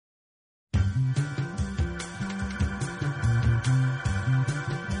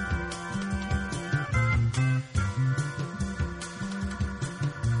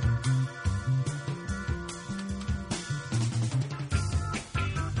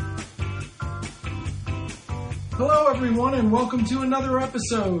Hello, everyone, and welcome to another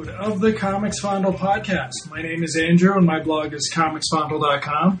episode of the Comics Fondle podcast. My name is Andrew, and my blog is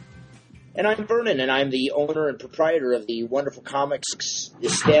comicsfondle.com. And I'm Vernon, and I'm the owner and proprietor of the wonderful comics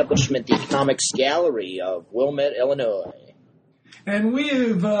establishment, the Comics Gallery of Wilmette, Illinois. And we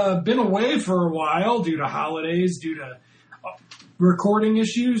have been away for a while due to holidays, due to recording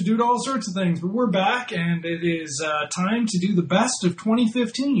issues, due to all sorts of things. But we're back, and it is time to do the best of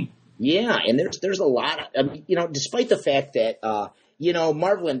 2015. Yeah, and there's a lot of, despite the fact that,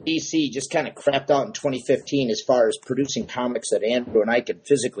 Marvel and DC just kind of crapped out in 2015 as far as producing comics that Andrew and I could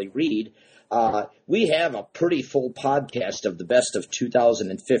physically read, we have a pretty full podcast of the best of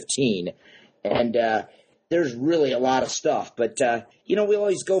 2015, and there's really a lot of stuff. But, we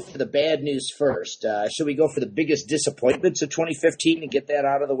always go for the bad news first. Should we go for the biggest disappointments of 2015 and get that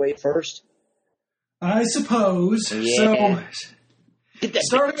out of the way first? I suppose. Yeah. So,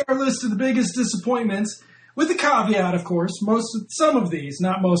 starting our list of the biggest disappointments, with a caveat, of course, some of these,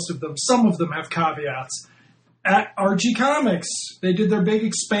 not most of them, some of them have caveats. At Archie Comics, they did their big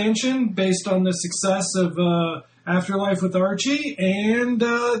expansion based on the success of Afterlife with Archie, and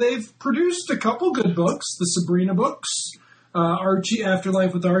they've produced a couple good books, the Sabrina books, Archie,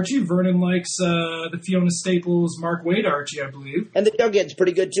 Afterlife with Archie. Vernon likes the Fiona Staples, Mark Waid Archie, I believe. And the Jughead's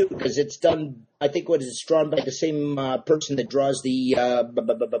pretty good, too, because it's done, I think, it's drawn by the same person that draws the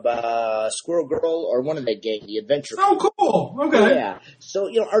Squirrel Girl, or one of that gang, the Adventure. Oh, cool. Okay. Yeah. So,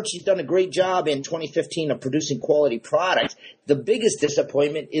 Archie's done a great job in 2015 of producing quality products. The biggest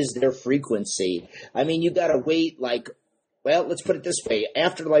disappointment is their frequency. I mean, you got to wait, let's put it this way.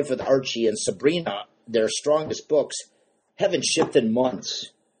 Afterlife with Archie and Sabrina, their strongest books, haven't shipped in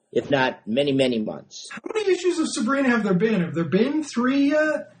months, if not many, many months. How many issues of Sabrina have there been? Have there been 3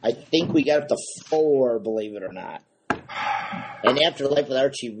 yet? I think we got up to 4, believe it or not. And Afterlife with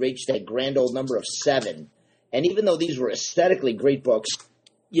Archie reached that grand old number of 7. And even though these were aesthetically great books,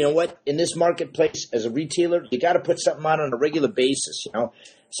 you know what? In this marketplace, as a retailer, you got to put something out on a regular basis,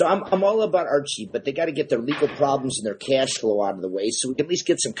 So I'm all about Archie, but they got to get their legal problems and their cash flow out of the way so we can at least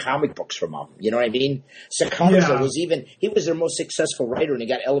get some comic books from them. You know what I mean? Casanova he was their most successful writer, and he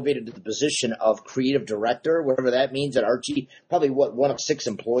got elevated to the position of creative director, whatever that means at Archie. Probably, one of 6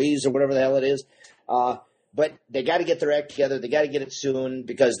 employees or whatever the hell it is. But they got to get their act together. They got to get it soon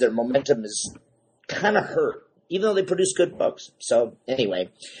because their momentum is kind of hurt, even though they produce good books. So anyway,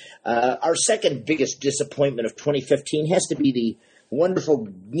 our second biggest disappointment of 2015 has to be the wonderful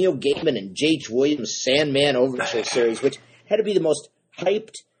Neil Gaiman and J.H. Williams Sandman Overture series, which had to be the most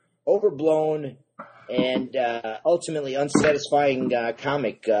hyped, overblown, and ultimately unsatisfying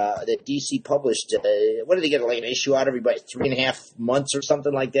comic that DC published. What did they get, an issue out every 3.5 months or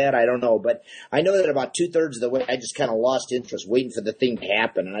something like that? I don't know. But I know that about 2/3 of the way, I just kind of lost interest waiting for the thing to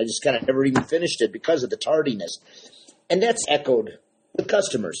happen, and I just kind of never even finished it because of the tardiness. And that's echoed with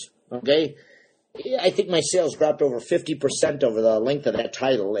customers, okay? I think my sales dropped over 50% over the length of that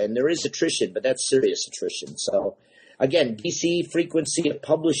title, and there is attrition, but that's serious attrition. So, again, DC frequency of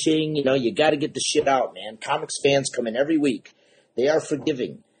publishing, you got to get the shit out, man. Comics fans come in every week. They are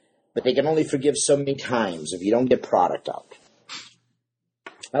forgiving, but they can only forgive so many times if you don't get product out.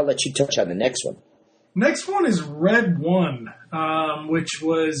 I'll let you touch on the next one. Next one is Red One, which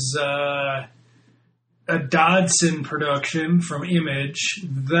was a Dodson production from Image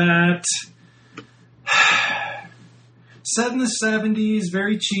that... set in the 70s,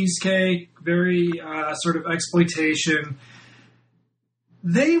 very cheesecake, very sort of exploitation.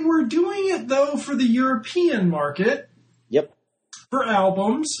 They were doing it, though, for the European market. Yep. For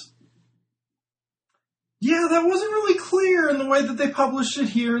albums. Yeah, that wasn't really clear in the way that they published it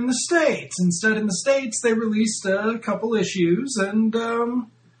here in the States. Instead, in the States, they released a couple issues, and...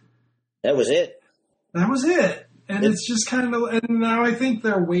 that was it. That was it. And it's just kind of... And now I think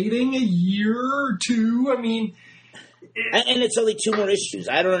they're waiting a year or 2. I mean... And it's only 2 more issues.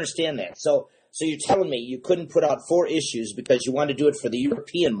 I don't understand that. So you're telling me you couldn't put out 4 issues because you wanted to do it for the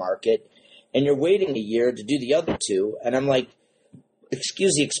European market, and you're waiting a year to do the other 2. And I'm like,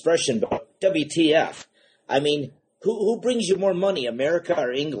 excuse the expression, but WTF? I mean, who brings you more money, America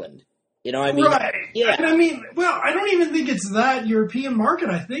or England? Right. Yeah. And I don't even think it's that European market.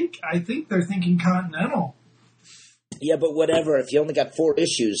 I think they're thinking continental. Yeah, but whatever. If you only got 4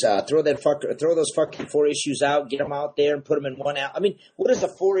 issues, throw those fucking 4 issues out, get them out there, and put them in one out. I mean, what is a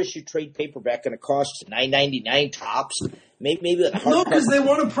 4-issue trade paperback going to cost? $9.99 tops. Maybe no, because they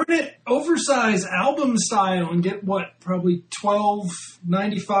want to print it oversized album style and get probably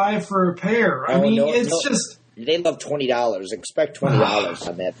 $12.95 for a pair. Just they love $20. Expect $20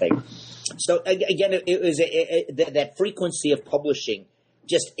 on that thing. So again, it was that frequency of publishing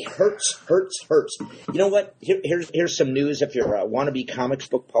just hurts. You know what? Here's some news. If you're a wannabe comics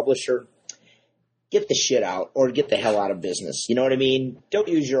book publisher, get the shit out or get the hell out of business. You know what I mean? Don't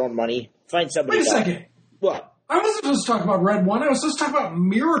use your own money. Find somebody Wait a else. second. What? I wasn't supposed to talk about Red One. I was supposed to talk about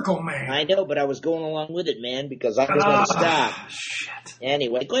Miracleman. I know, but I was going along with it, man, because I was going to stop. Shit.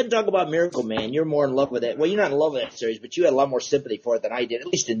 Anyway, go ahead and talk about Miracleman. You're more in love with it. Well, you're not in love with that series, but you had a lot more sympathy for it than I did, at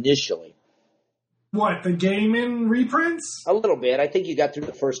least initially. What, the Gaiman reprints? A little bit. I think you got through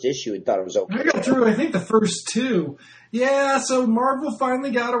the first issue and thought it was okay. I got through, I think, the first two. Yeah, so Marvel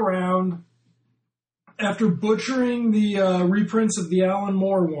finally got around after butchering the reprints of the Alan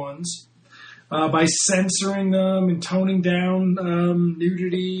Moore ones. By censoring them and toning down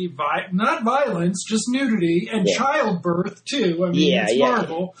nudity, not violence, just nudity, and childbirth, too. I mean, it's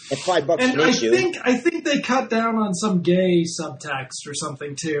Marvel. And $5 and an issue. I think they cut down on some gay subtext or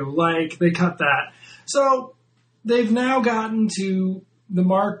something, too. Like, they cut that. So, they've now gotten to the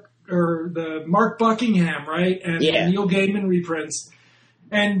Mark Buckingham, right? And the Neil Gaiman reprints.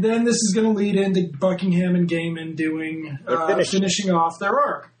 And then this is going to lead into Buckingham and Gaiman doing finishing off their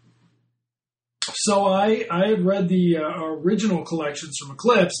arc. So I had read the original collections from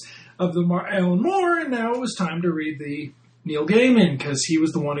Eclipse of the Alan Moore, and now it was time to read the Neil Gaiman because he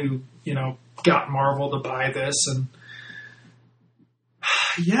was the one who, got Marvel to buy this. And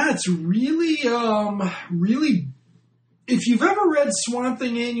yeah, it's really, really. If you've ever read Swamp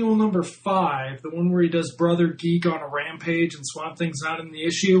Thing Annual number 5, the one where he does Brother Geek on a rampage and Swamp Thing's not in the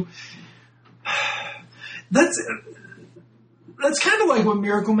issue, That's kind of like what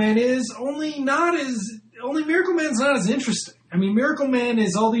Miracleman is, only Miracleman's not as interesting. I mean, Miracleman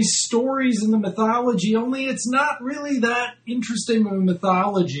is all these stories in the mythology, only it's not really that interesting of a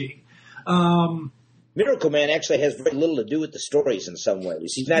mythology. Miracleman actually has very little to do with the stories in some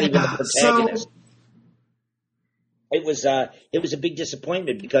ways. He's not even the protagonist. It was a big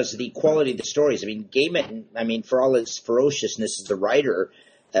disappointment because of the quality of the stories. I mean, Gaiman, for all his ferociousness as a writer,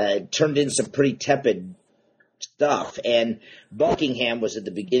 turned in some pretty tepid stuff, and Buckingham was at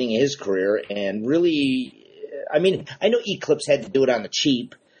the beginning of his career, and really, I know Eclipse had to do it on the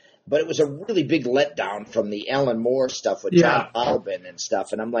cheap, but it was a really big letdown from the Alan Moore stuff with John Albin and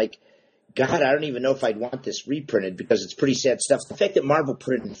stuff, and I'm like, God, I don't even know if I'd want this reprinted because it's pretty sad stuff. The fact that Marvel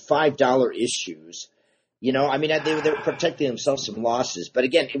put it in $5 issues, they were protecting themselves from losses, but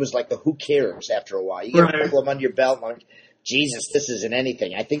again, it was like a who cares after a while. You get a couple of them under your belt, and I'm like, Jesus, this isn't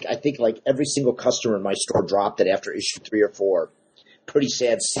anything. I think like every single customer in my store dropped it after issue 3 or 4. Pretty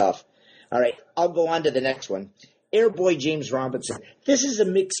sad stuff. All right, I'll go on to the next one. Airboy James Robinson. This is a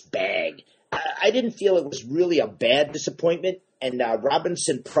mixed bag. I didn't feel it was really a bad disappointment, and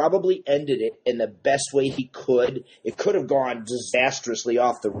Robinson probably ended it in the best way he could. It could have gone disastrously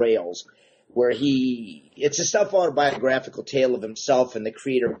off the rails, where it's a self-autobiographical tale of himself and the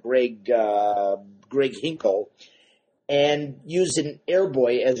creator Greg Hinkle, and used an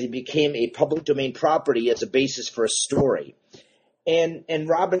Airboy as he became a public domain property as a basis for a story. And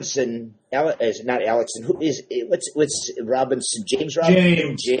Robinson, not Alex, and what's Robinson? James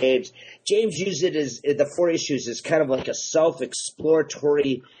Robinson? James used it as the 4 issues as kind of like a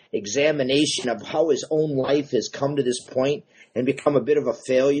self-exploratory examination of how his own life has come to this point and become a bit of a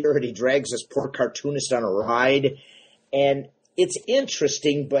failure, and he drags this poor cartoonist on a ride. And it's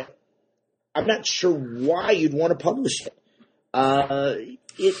interesting, but I'm not sure why you'd want to publish it.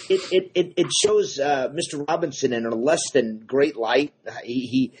 It shows Mr. Robinson in a less than great light.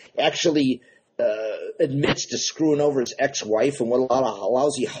 He actually admits to screwing over his ex-wife and what a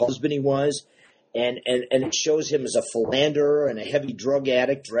lousy husband he was. And it shows him as a philanderer and a heavy drug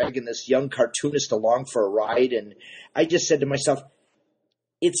addict dragging this young cartoonist along for a ride. And I just said to myself,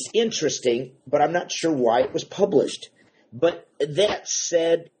 it's interesting, but I'm not sure why it was published. But that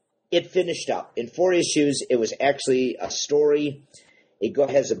said, it finished up. In 4 issues, it was actually a story. It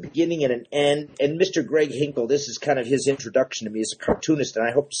has a beginning and an end. And Mr. Greg Hinkle, this is kind of his introduction to me as a cartoonist, and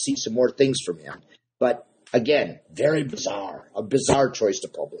I hope to see some more things from him. But, again, very bizarre. A bizarre choice to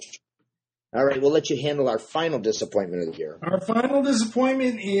publish. All right, we'll let you handle our final disappointment of the year. Our final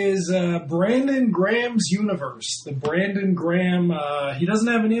disappointment is Brandon Graham's Universe. The Brandon Graham, he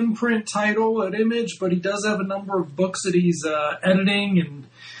doesn't have an imprint title at Image, but he does have a number of books that he's editing and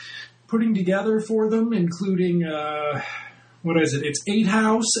putting together for them, including, It's 8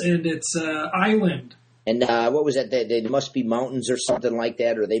 House and it's Island. And what was that? They must be mountains or something like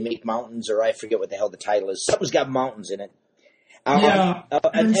that, or they make mountains, or I forget what the hell the title is. Something's got mountains in it. Go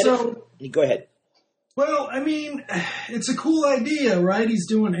ahead. Well, it's a cool idea, right? He's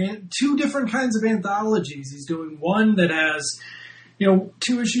doing 2 different kinds of anthologies. He's doing one that has,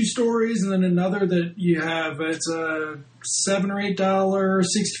 2-issue stories, and then another that you have, it's $7 or $8,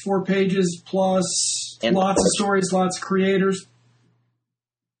 64 pages plus, And lots of stories, lots of creators.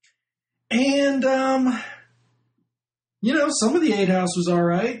 And, some of the 8 House was all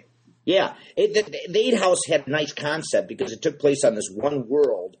right. Yeah, the 8 House had a nice concept because it took place on this one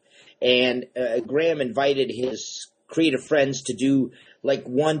world, and Graham invited his creative friends to do like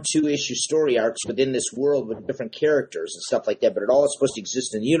 1-2 issue story arcs within this world with different characters and stuff like that, but it all is supposed to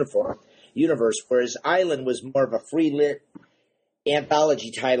exist in the universe, whereas Island was more of a free lit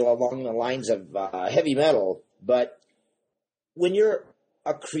anthology title along the lines of heavy metal. But when you're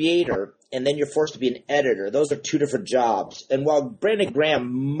a creator and then you're forced to be an editor, those are 2 different jobs. And while Brandon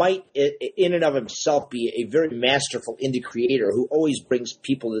Graham might in and of himself be a very masterful indie creator who always brings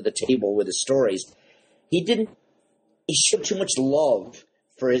people to the table with his stories, he showed too much love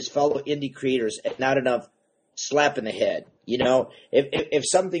for his fellow indie creators and not enough slap in the head. If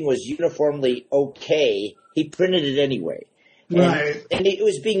something was uniformly okay, he printed it anyway. Right. And it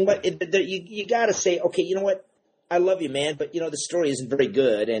was being, you got to say, okay, you know what? I love you, man, but, the story isn't very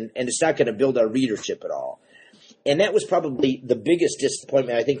good, and it's not going to build our readership at all. And that was probably the biggest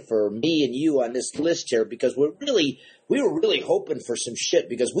disappointment, I think, for me and you on this list here, because we were really hoping for some shit,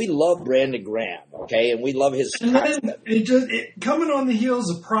 because we love Brandon Graham, okay, and we love his concept. And then coming on the heels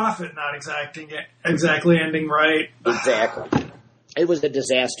of Prophet not exactly ending right. Exactly. It was a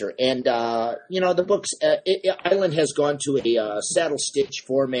disaster. And, the books, Island has gone to a saddle stitch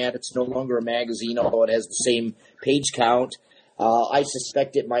format. It's no longer a magazine, although it has the same page count. I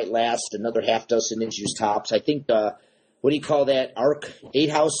suspect it might last another half dozen issues tops. I think, what do you call that? Arc 8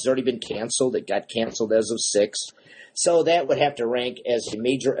 House has already been canceled. It got canceled as of 6. So that would have to rank as a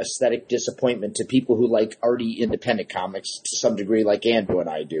major aesthetic disappointment to people who like arty independent comics to some degree, like Andrew and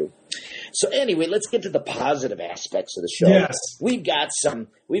I do. So anyway, let's get to the positive aspects of the show. Yes. We've got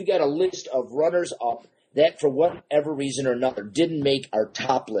a list of runners up that for whatever reason or another didn't make our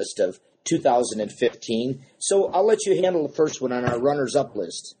top list of 2015. So I'll let you handle the first one on our runners up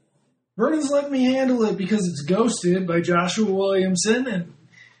list. Vernon's letting me handle it because it's Ghosted by Joshua Williamson, and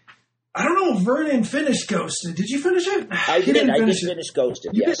I don't know if Vernon finished Ghosted. Did you finish it? I did finish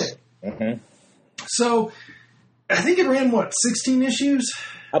Ghosted, you yes. Did. Mm-hmm. So, I think it ran, 16 issues?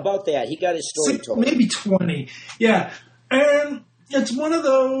 About that. He got his story told. Maybe 20. Yeah. And it's one of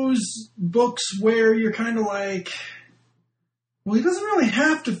those books where you're kind of like, well, he doesn't really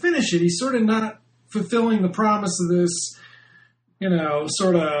have to finish it. He's sort of not fulfilling the promise of this,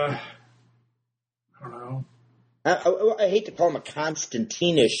 sort of, I don't know. I hate to call him a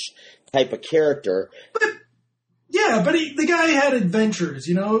Constantine-ish type of character. But the guy had adventures,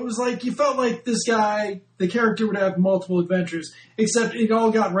 It was like, you felt like this guy, the character would have multiple adventures, except it all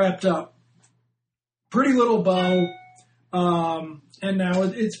got wrapped up. Pretty little bow, and now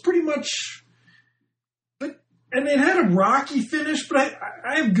it's pretty much, and it had a rocky finish, but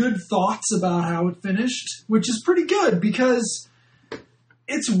I have good thoughts about how it finished, which is pretty good, because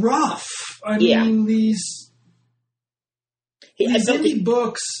it's rough. I mean, these indie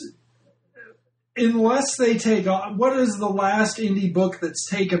books, unless they take off, what is the last indie book that's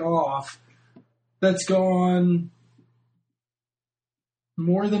taken off that's gone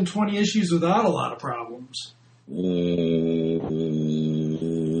more than 20 issues without a lot of problems?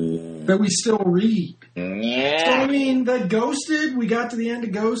 That we still read. Yeah. So, I mean, that Ghosted, we got to the end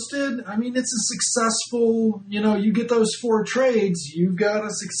of Ghosted. I mean, it's a successful, you get those 4 trades, you've got a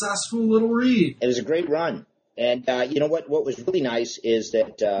successful little read. It was a great run. And you know what? What was really nice is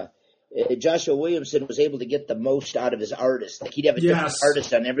that Joshua Williamson was able to get the most out of his artists. Like, he'd have a different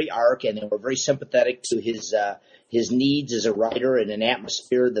artist on every arc, and they were very sympathetic to his needs as a writer and an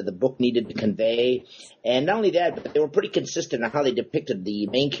atmosphere that the book needed to convey. And not only that, but they were pretty consistent on how they depicted the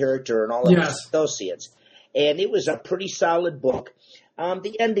main character and all of his associates. And it was a pretty solid book.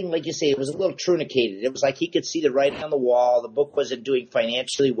 The ending, like you say, it was a little truncated. It was like he could see the writing on the wall. The book wasn't doing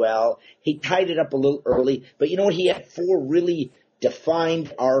financially well. He tied it up a little early. But you know what? He had 4 really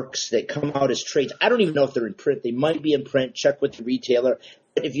defined arcs that come out as trades. I don't even know if they're in print. They might be in print. Check with the retailer.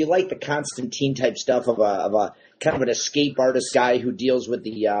 But if you like the Constantine type stuff of a kind of an escape artist guy who deals with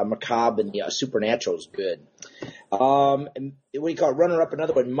the macabre and the supernatural, is good. What do you call it? Runner up,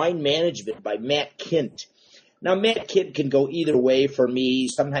 another one, Mind Management by Matt Kint. Now, Matt Kint can go either way for me.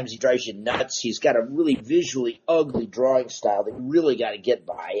 Sometimes he drives you nuts. He's got a really visually ugly drawing style that you really got to get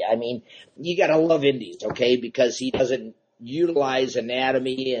by. I mean, you got to love indies, okay, because he doesn't utilize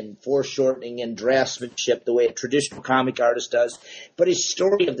anatomy and foreshortening and draftsmanship the way a traditional comic artist does. But his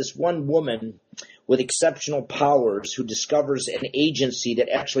story of this one woman with exceptional powers who discovers an agency that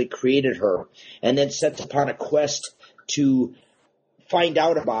actually created her and then sets upon a quest to find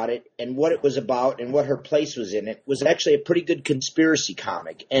out about it and what it was about and what her place was in it was actually a pretty good conspiracy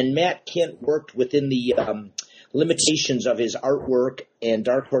comic. And Matt Kent worked within the limitations of his artwork, and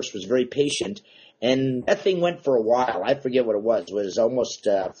Dark Horse was very patient. And that thing went for a while. I forget what it was. It was almost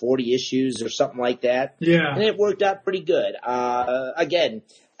 40 issues or something like that. Yeah. And it worked out pretty good. Again,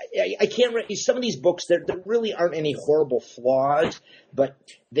 I can't – some of these books, there really aren't any horrible flaws, but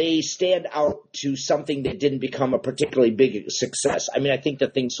they stand out to something that didn't become a particularly big success. I mean, I think the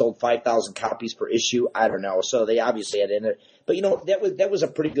thing sold 5,000 copies per issue. I don't know. So they obviously had in it. But, that was a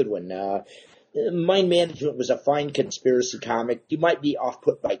pretty good one. Mind Management was a fine conspiracy comic. You might be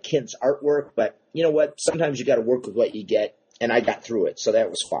off-put by Kent's artwork, but you know what? Sometimes you got to work with what you get, and I got through it, so that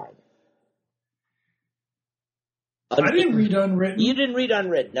was fine. I didn't read Unwritten. You didn't read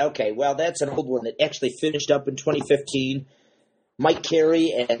Unwritten. Okay, well, that's an old one that actually finished up in 2015. Mike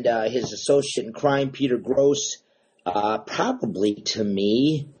Carey and his associate in crime, Peter Gross, probably, to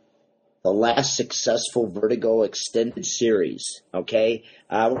me, the last successful Vertigo extended series, okay?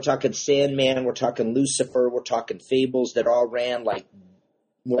 We're talking Sandman, we're talking Lucifer, we're talking Fables that all ran like,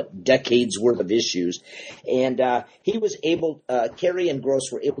 decades worth of issues. And he was able, Carey and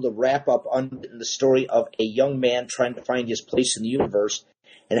Gross were able to wrap up Unwritten, the story of a young man trying to find his place in the universe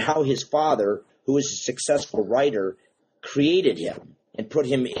and how his father, who was a successful writer, created him and put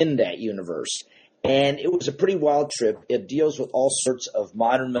him in that universe. And it was a pretty wild trip. It deals with all sorts of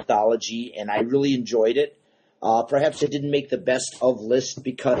modern mythology, and I really enjoyed it. Perhaps it didn't make the best of list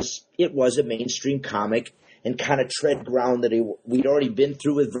because it was a mainstream comic and kind of tread ground that we'd already been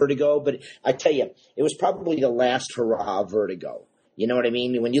through with Vertigo. But I tell you, it was probably the last hurrah of Vertigo. You know what I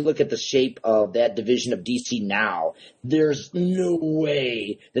mean? When you look at the shape of that division of DC now, there's no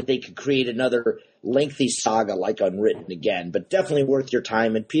way that they could create another lengthy saga like Unwritten again, but definitely worth your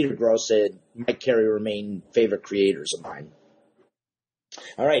time. And Peter Gross and Mike Carey remain favorite creators of mine.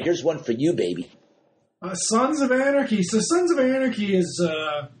 All right, here's one for you, baby. Sons of Anarchy. So Sons of Anarchy is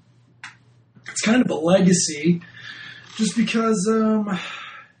it's kind of a legacy just because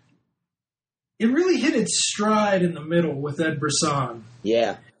it really hit its stride in the middle with Ed Brisson.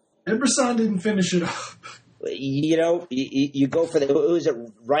 Yeah. Ed Brisson didn't finish it up. You know, you go for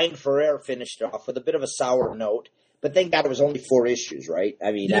Ryan Ferrer finished it off with a bit of a sour note, but thank God it was only 4 issues, right?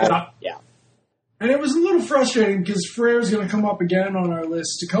 I mean, yeah. Yeah. And it was a little frustrating because Ferrer's going to come up again on our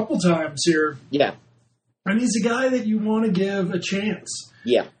list a couple times here. Yeah. And he's a guy that you want to give a chance.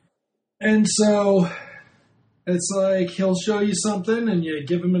 Yeah. And so it's like he'll show you something and you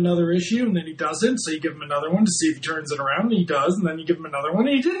give him another issue and then he doesn't. So you give him another one to see if he turns it around and he does. And then you give him another one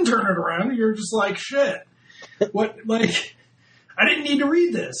and he didn't turn it around. And you're just like, shit. What, like, I didn't need to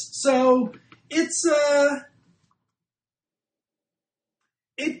read this. So it's,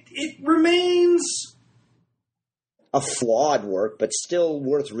 it remains a flawed work, but still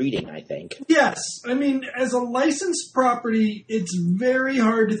worth reading, I think. Yes. I mean, as a licensed property, it's very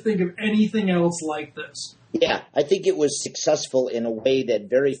hard to think of anything else like this. Yeah, I think it was successful in a way that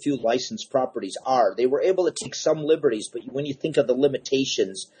very few licensed properties are. They were able to take some liberties, but when you think of the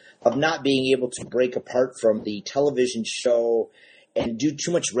limitations of not being able to break apart from the television show and do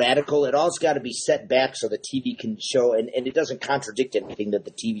too much radical, it all's got to be set back so the TV can show, and it doesn't contradict anything that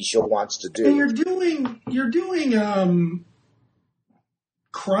the TV show wants to do. And you're doing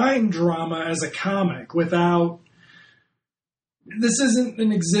crime drama as a comic without. This isn't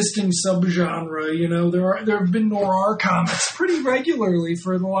an existing subgenre, you know. There have been noir comics pretty regularly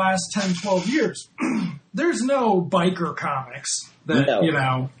for the last 10, 12 years. There's no biker comics that, you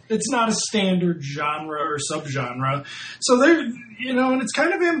know, it's not a standard genre or subgenre. So they're, you know, and it's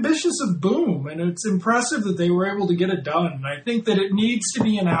kind of ambitious of Boom, and it's impressive that they were able to get it done. And I think that it needs to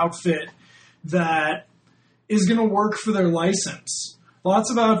be an outfit that is going to work for their license.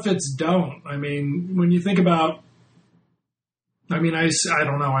 Lots of outfits don't. I mean, when you think about, I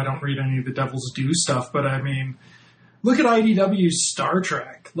don't know, I don't read any of the Devil's Due stuff, but I mean, look at IDW's Star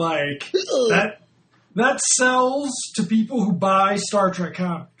Trek. Like, that sells to people who buy Star Trek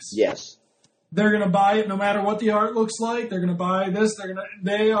comics. Yes. They're going to buy it no matter what the art looks like. They're going to buy this.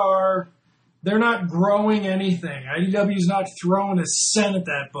 They're not growing anything. IDW's not throwing a cent at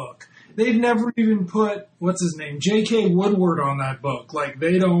that book. They've never even put, what's his name, J.K. Woodward on that book. Like,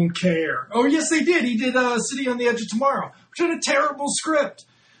 they don't care. Oh, yes, they did. He did City on the Edge of Tomorrow, which had a terrible script.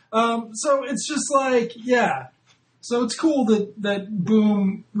 So it's just like, yeah. So it's cool that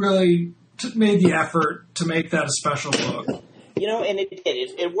Boom really made the effort to make that a special book. You know, and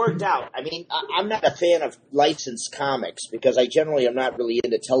it worked out. I mean, I'm not a fan of licensed comics because I generally am not really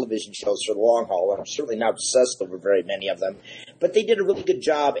into television shows for the long haul, and I'm certainly not obsessed over very many of them. But they did a really good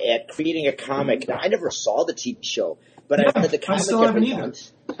job at creating a comic. Now, I never saw the TV show, but Yeah, I read the comic I still haven't every either.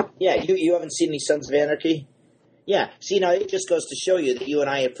 month. Yeah, you haven't seen any Sons of Anarchy? Yeah. See, now it just goes to show you that you and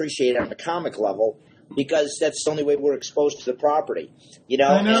I appreciate it on the comic level because that's the only way we're exposed to the property. You know?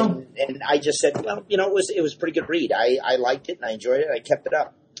 I know. And I just said, well, you know, it was a pretty good read. I liked it and I enjoyed it. I kept it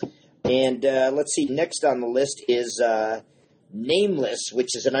up. And let's see, next on the list is Nameless,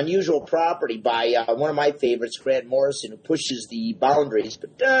 which is an unusual property by one of my favorites, Grant Morrison, who pushes the boundaries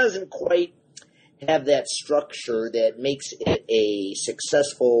but doesn't quite have that structure that makes it a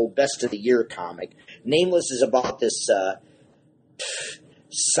successful best of the year comic. Nameless is about this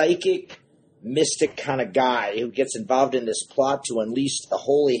psychic, mystic kind of guy who gets involved in this plot to unleash the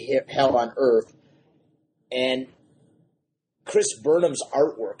holy hell on Earth. And Chris Burnham's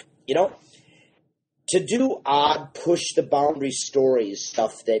artwork, you know, to do odd, push the boundary stories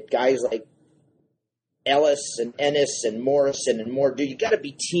stuff that guys like Ellis and Ennis and Morrison and more do, you got to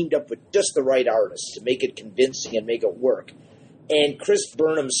be teamed up with just the right artists to make it convincing and make it work. And Chris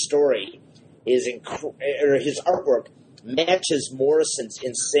Burnham's story is or his artwork matches Morrison's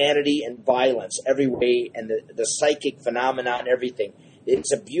insanity and violence every way, and the psychic phenomenon and everything.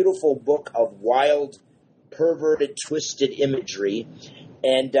 It's a beautiful book of wild, perverted, twisted imagery,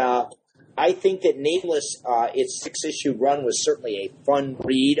 and I think that Nameless, its 6-issue run was certainly a fun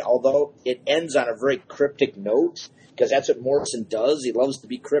read, although it ends on a very cryptic note, because that's what Morrison does. He loves to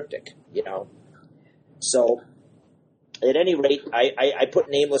be cryptic, you know. So, at any rate, I put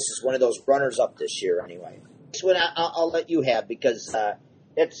Nameless as one of those runners-up this year, anyway. This one I'll let you have, because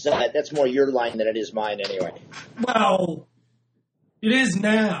that's more your line than it is mine, anyway. Well, it is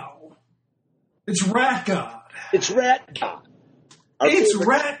now. It's Rat God. It's Rat God. It's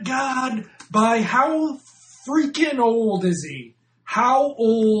Rat God by how freaking old is he? How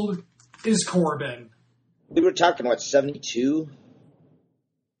old is Corbin? We were talking, what, 72?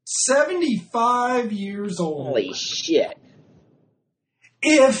 75 years old. Holy shit.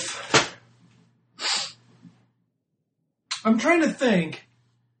 If... I'm trying to think.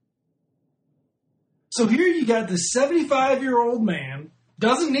 So here you got this 75-year-old man,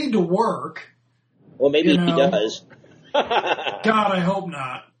 doesn't need to work. Well, maybe he does. God, I hope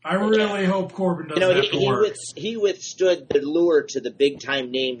not. I really hope Corbin doesn't have to work. He withstood the lure to the big-time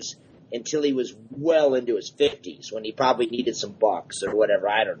names until he was well into his 50s, when he probably needed some bucks or whatever.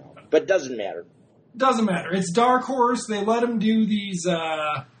 I don't know. But it doesn't matter. Doesn't matter. It's Dark Horse. They let him do these...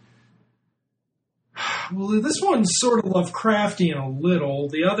 well, this one's sort of Lovecraftian a little.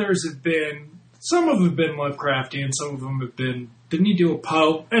 The others have been... Some of them have been Lovecraftian. Some of them have been... Didn't he do a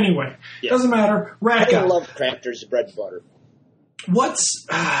Poe? Anyway, doesn't matter. Rat God. I love crafters, bread and butter. What's...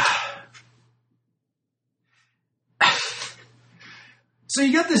 So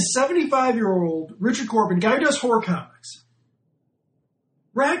you got this 75-year-old Richard Corbin, guy who does horror comics.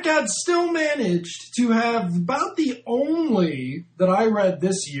 Rat God still managed to have about the only, that I read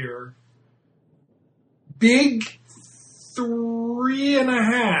this year, big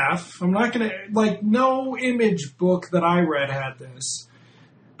 3.5. I'm not going to, no image book that I read had this.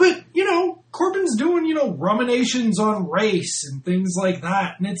 But, Corbin's doing, ruminations on race and things like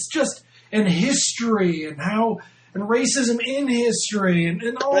that. And it's just, and history and racism in history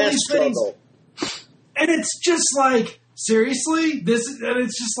and all these things. And it's just seriously? And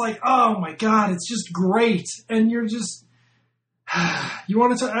it's just oh my God, it's just great. And you're just, you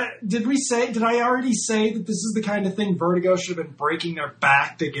want to, did I already say that this is the kind of thing Vertigo should have been breaking their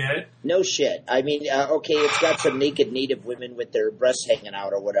back to get? No shit. I mean, okay, it's got some naked native women with their breasts hanging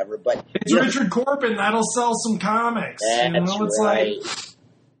out or whatever, but... It's Richard Corbin. That'll sell some comics. That's It's right.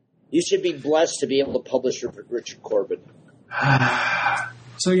 You should be blessed to be able to publish Richard Corbin.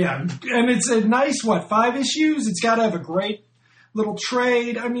 So, yeah. And it's a nice, 5 issues? It's got to have a great little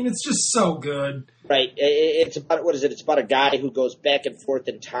trade. I mean, it's just so good. Right. It's about, what is it? It's about a guy who goes back and forth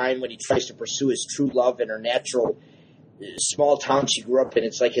in time when he tries to pursue his true love in her natural small town she grew up in.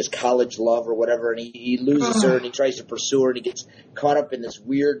 It's like his college love or whatever, and he loses her and he tries to pursue her and he gets caught up in this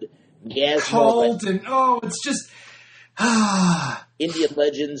weird miasma. Cult and, it's just... Indian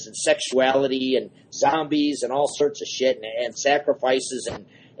legends and sexuality and zombies and all sorts of shit and sacrifices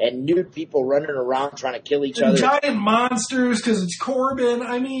and nude people running around trying to kill each other. Giant monsters because it's Corbin.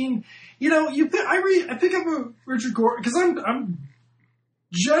 I mean, I pick up a Richard Corbin because I'm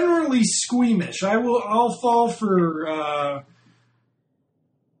generally squeamish. I'll fall for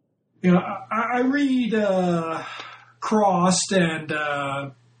I read Crossed and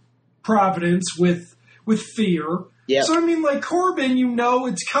Providence with fear. Yeah. So, I mean, Corbin,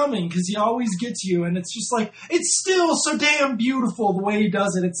 it's coming because he always gets you, and it's just it's still so damn beautiful the way he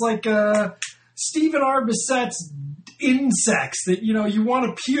does it. It's like Stephen R. Bissett's insects that, you know, you want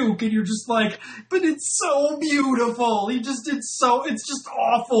to puke and you're just like, but it's so beautiful. It's just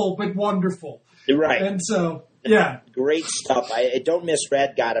awful, but wonderful. Right. And so, yeah. Great stuff. I don't miss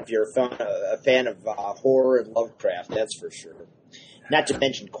Red God if you're a fan of horror and Lovecraft, that's for sure. Not to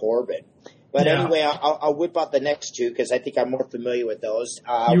mention Corbin. But anyway, I'll whip out the next two because I think I'm more familiar with those.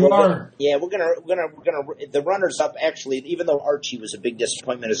 You are. We're gonna. The runners up actually, even though Archie was a big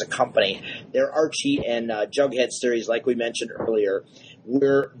disappointment as a company, their Archie and Jughead series, like we mentioned earlier,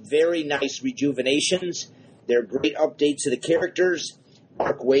 were very nice rejuvenations. They're great updates to the characters.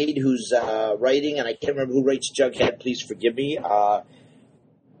 Mark Waid, who's writing, and I can't remember who writes Jughead. Please forgive me.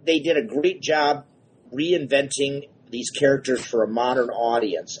 They did a great job reinventing these characters for a modern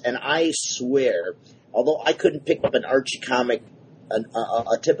audience. And I swear, although I couldn't pick up an Archie comic,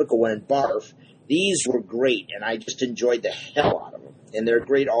 a typical one in Barf, these were great, and I just enjoyed the hell out of them. And they're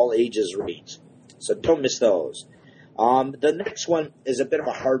great all ages reads. So don't miss those. The next one is a bit of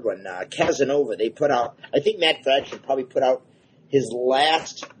a hard one. Casanova, they put out, I think Matt Fraction probably put out his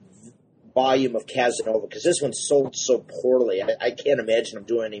last volume of Casanova, because this one sold so poorly. I can't imagine him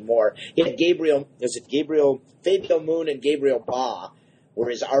doing any more. He had Fabio Moon and Gabriel Ba were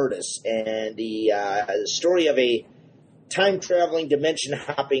his artists, and the story of a time-traveling,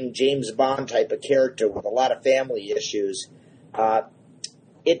 dimension-hopping James Bond type of character with a lot of family issues.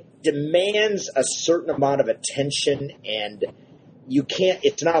 It demands a certain amount of attention, and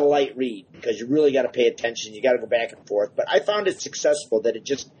it's not a light read, because you really got to pay attention. You got to go back and forth. But I found it successful that it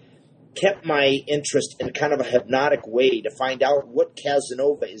just kept my interest in kind of a hypnotic way to find out what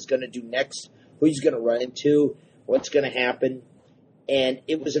Casanova is going to do next, who he's going to run into, what's going to happen. And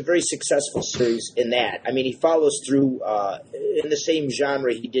it was a very successful series in that. I mean, he follows through in the same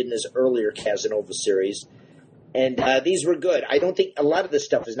genre he did in his earlier Casanova series. And these were good. I don't think a lot of this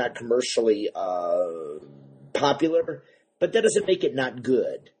stuff is not commercially popular, but that doesn't make it not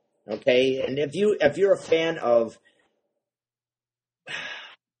good. Okay? And if you're a fan of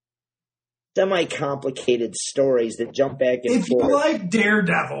semi-complicated stories that jump back and forth. If you like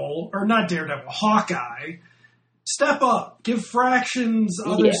Hawkeye, step up. Give Fractions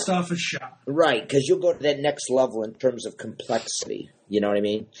other stuff a shot. Right, because you'll go to that next level in terms of complexity. You know what I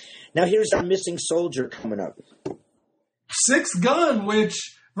mean? Now here's our Missing Soldier coming up. Sixth Gun,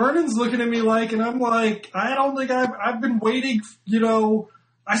 which Vernon's looking at me like, and I'm like, I don't think I've been waiting,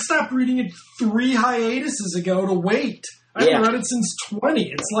 I stopped reading it 3 hiatuses ago to wait. I haven't read it since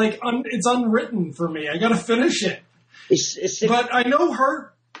 20. It's like it's unwritten for me. I got to finish it. But I know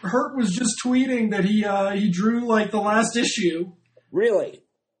Hurt was just tweeting that he drew like the last issue. Really?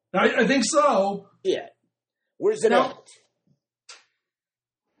 I think so. Yeah. Where's it at?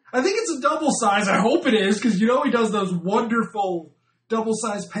 I think it's a double size. I hope it is, because he does those wonderful double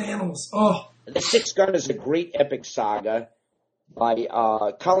size panels. Oh, The Sixth Gun is a great epic saga by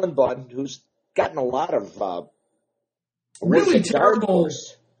Colin Bunn, who's gotten a lot of really terrible.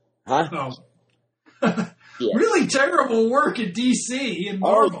 Huh? Oh. Really terrible work at DC and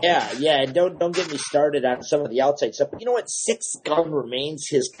Marvel. Oh, yeah. Don't get me started on some of the outside stuff. But you know what? Sixth Gun remains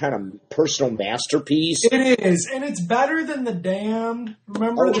his kind of personal masterpiece. It is, and it's better than The Damned.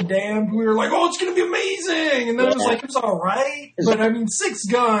 Remember The Damned? We were like, it's going to be amazing. And then it was all right. But, I mean,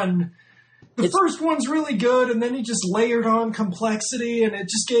 Sixth Gun, the first one's really good, and then he just layered on complexity, and it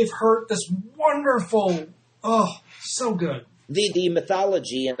just gave Hurt this wonderful, so good. The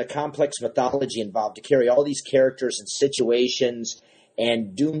mythology and the complex mythology involved to carry all these characters and situations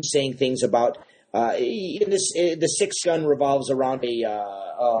and doomsaying things about the Sixth Gun revolves around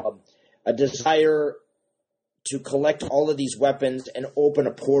a desire to collect all of these weapons and open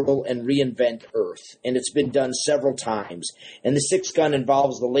a portal and reinvent Earth. And it's been done several times. And the Sixth Gun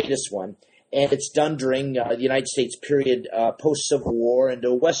involves the latest one. And it's done during the United States period post-Civil War into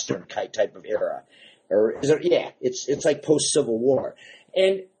a Western type of era. It's like post-Civil War.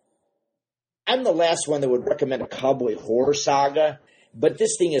 And I'm the last one that would recommend a cowboy horror saga, but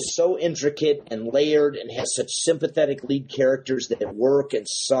this thing is so intricate and layered and has such sympathetic lead characters that work and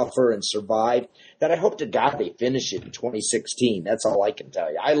suffer and survive that I hope to God they finish it in 2016. That's all I can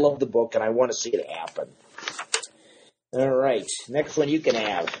tell you. I love the book, and I want to see it happen. All right. Next one you can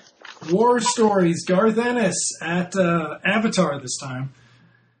have. War Stories, Garth Ennis at Avatar this time.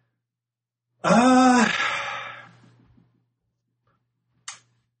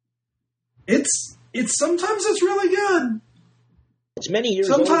 It's sometimes it's really good. It's many years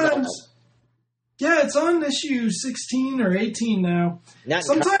old now. Yeah, it's on issue 16 or 18 now.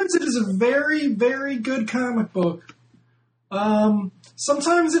 Sometimes it is a very, very good comic book.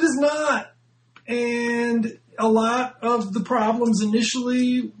 Sometimes it is not. And a lot of the problems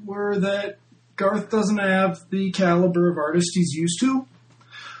initially were that Garth doesn't have the caliber of artist he's used to.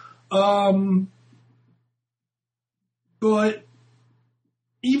 But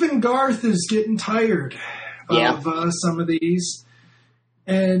even Garth is getting tired of some of these.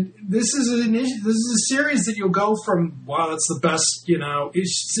 And this is a series that you'll go from, wow, it's the best,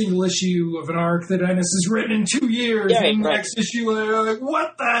 single issue of an arc that Ennis has written in 2 years. Yeah, and the next issue, you're like,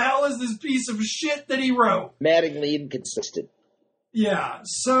 what the hell is this piece of shit that he wrote? Maddeningly inconsistent. Yeah,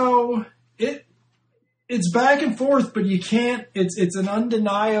 so it's back and forth, but you can't. It's an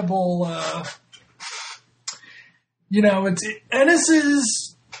undeniable. Ennis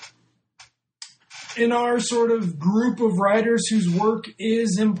is in our sort of group of writers whose work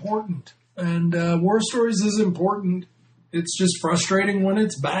is important, and War Stories is important. It's just frustrating when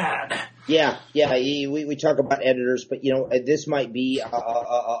it's bad. Yeah. We talk about editors, but this might be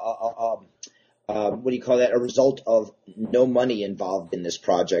what do you call that? A result of no money involved in this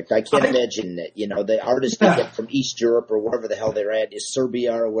project. I can't imagine that, the artists they get from East Europe or wherever the hell they're at, is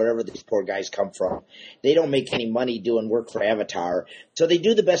Serbia or wherever these poor guys come from. They don't make any money doing work for Avatar, so they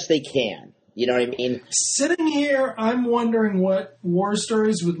do the best they can. You know what I mean? Sitting here, I'm wondering what War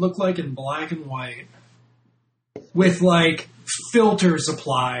Stories would look like in black and white. With, filters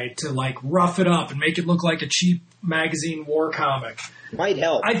applied to, rough it up and make it look like a cheap magazine war comic. Might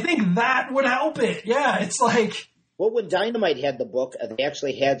help. I think that would help it. Yeah, it's like... Well, when Dynamite had the book, they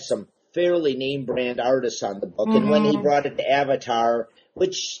actually had some fairly name-brand artists on the book. Mm-hmm. And when he brought it to Avatar,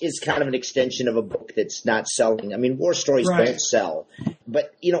 which is kind of an extension of a book that's not selling. I mean, War Stories don't sell.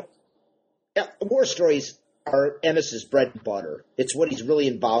 But, War Stories are Ennis's bread and butter. It's what he's really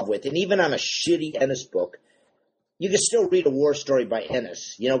involved with. And even on a shitty Ennis book, you can still read a war story by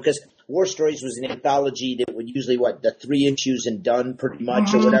Ennis, because War Stories was an anthology that would usually, the 3 issues and done pretty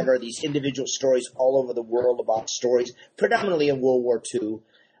much or whatever, these individual stories all over the world about stories, predominantly in World War II,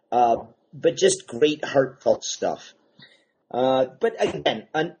 but just great heartfelt stuff. But again,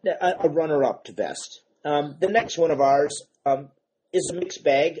 a runner-up to best. The next one of ours is a mixed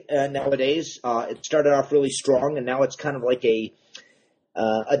bag nowadays. It started off really strong, and now it's kind of like a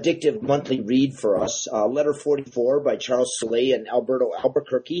addictive monthly read for us. Letter 44 by Charles Soule and Alberto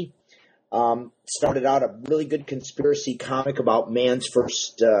Albuquerque. Started out a really good conspiracy comic about man's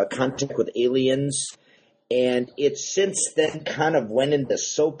first contact with aliens. And it since then kind of went into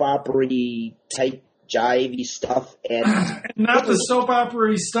soap opera-y type jivey stuff. And not the soap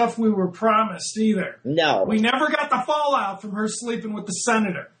opera-y stuff we were promised either. No. We never got the fallout from her sleeping with the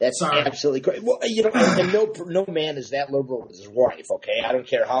senator. That's absolutely correct. Well, and no man is that liberal with his wife, okay? I don't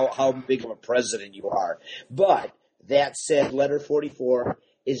care how big of a president you are. But that said, Letter 44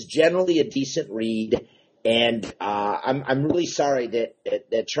 is generally a decent read. And I'm really sorry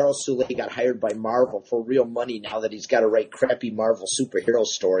that Charles Soule got hired by Marvel for real money now that he's got to write crappy Marvel superhero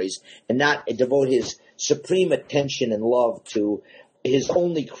stories and not devote his supreme attention and love to his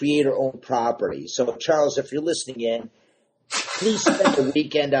only creator-owned property. So, Charles, if you're listening in, please spend the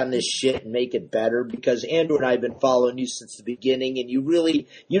weekend on this shit and make it better, because Andrew and I have been following you since the beginning, and you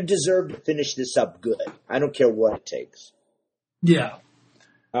deserve to finish this up good. I don't care what it takes. Yeah.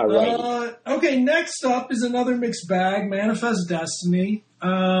 All right. Okay, next up is another mixed bag, Manifest Destiny.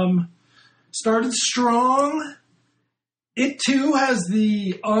 Started strong. It, too, has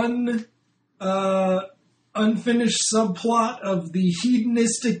the unfinished subplot of the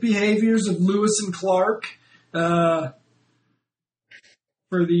hedonistic behaviors of Lewis and Clark for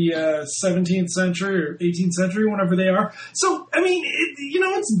the 17th century or 18th century, whenever they are. So, I mean,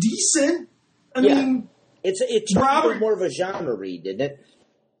 it's decent. I mean... It's more of a genre read, isn't it?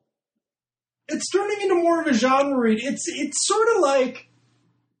 It's turning into more of a genre read. It's sort of like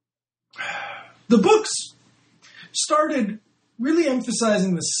the books started really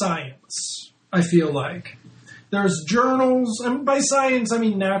emphasizing the science, I feel like. There's journals, and by science I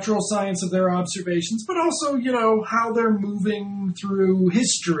mean natural science of their observations, but also, how they're moving through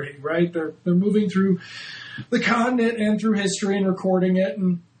history, right? They're moving through the continent and through history and recording it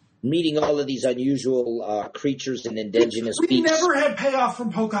and meeting all of these unusual creatures and indigenous we beasts. Never had payoff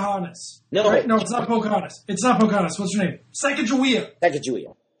from Pocahontas. No. Right? No, it's not Pocahontas. It's not Pocahontas. What's her name?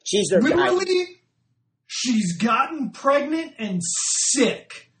 Sacagawea. She's their Literally, she's gotten pregnant and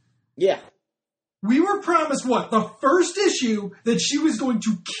sick. Yeah. We were promised, the first issue, that she was going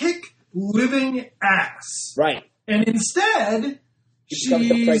to kick living ass. Right. And instead, she's a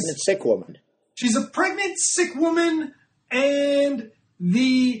pregnant sick woman. She's a pregnant sick woman, and...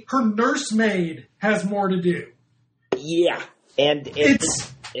 her nursemaid has more to do. Yeah. And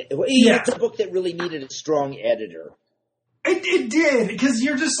it's a book that really needed a strong editor. It did, because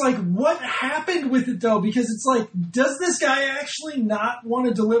you're just like, what happened with it, though? Because it's like, does this guy actually not want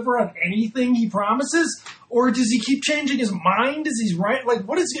to deliver on anything he promises? Or does he keep changing his mind as he's right? Like,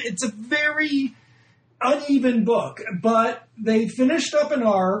 what is it? It's a very uneven book, but they finished up an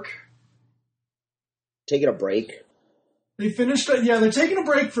arc. Taking a break. They finished, they're taking a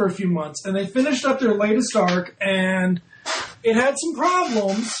break for a few months, and they finished up their latest arc, and it had some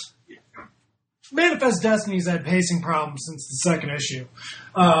problems. Manifest Destiny's had pacing problems since the second issue.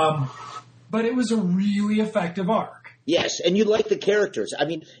 But it was a really effective arc. Yes, and you like the characters. I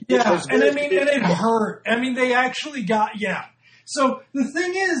mean... Yeah, and it hurt. I mean, they actually got... Yeah. So, the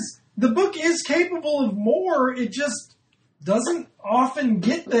thing is, the book is capable of more, it just doesn't often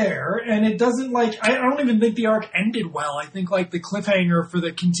get there, and it doesn't, I don't even think the arc ended well. I think, the cliffhanger for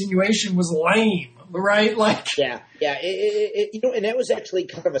the continuation was lame. Right? Yeah. And that was actually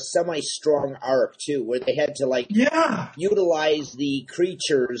kind of a semi-strong arc, too, where they had to, utilize the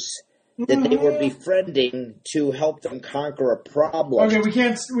creatures that they were befriending to help them conquer a problem. Okay, we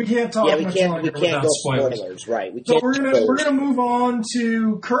can't talk much longer without spoilers. Right. We're gonna move on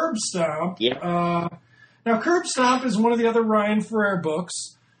to Curb Stomp. Yeah. Now, Curb Stomp is one of the other Ryan Ferrer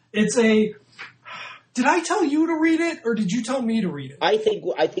books. It's a... Did I tell you to read it, or did you tell me to read it? I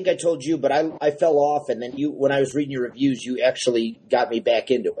think I told you, but I fell off, and then when I was reading your reviews, you actually got me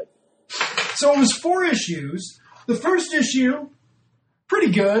back into it. So it was 4 issues. The first issue,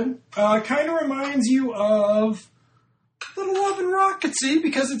 pretty good. Kind of reminds you of Little Love and Rocketsy,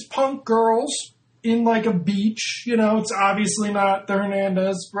 because it's punk girls in a beach. It's obviously not the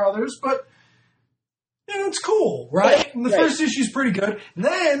Hernandez brothers, but... it's cool, right? And the first issue is pretty good.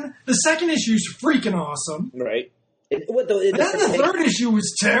 Then the second issue is freaking awesome. Right. Then the third issue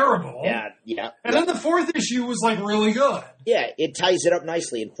was terrible. Yeah. And then the fourth issue was really good. Yeah, it ties it up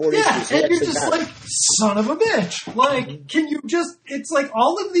nicely in 4 issues. Yeah, and you're just son of a bitch. Can you just... It's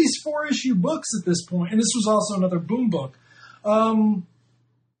all of these 4-issue books at this point, and this was also another Boom book.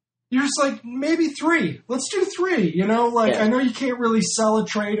 You're just maybe 3. Let's do 3, I know you can't really sell a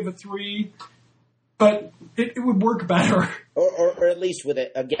trade of a 3... But it would work better, or at least with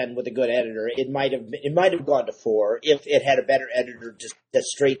a good editor, it might have gone to 4 if it had a better editor to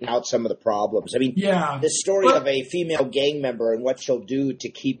straighten out some of the problems. I mean, the story of a female gang member and what she'll do to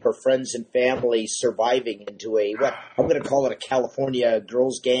keep her friends and family surviving into I'm going to call it a California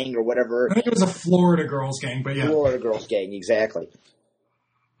girls gang or whatever. I think it was a Florida girls gang, but yeah, Florida girls gang, exactly.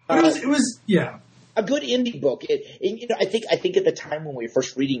 It was. A good indie book. I think at the time when we were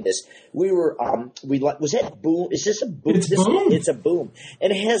first reading this, we were was that Boom? Is this a Boom? Boom. It's a Boom,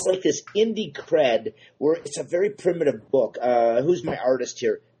 and it has this indie cred where it's a very primitive book. Who's my artist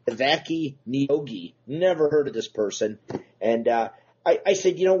here? Devaki Nyogi. Never heard of this person, and I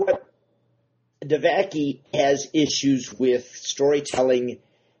said, you know what? Devaki has issues with storytelling,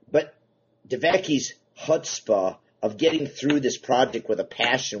 but Devaki's chutzpah of getting through this project with a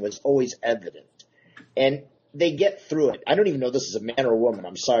passion was always evident. And they get through it. I don't even know this is a man or a woman.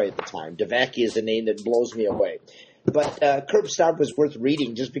 I'm sorry at the time. Devaki is a name that blows me away. But Curb Stomp was worth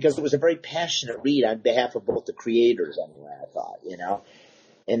reading just because it was a very passionate read on behalf of both the creators, anyway, I thought,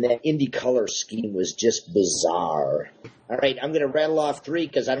 And that indie color scheme was just bizarre. All right, I'm going to rattle off 3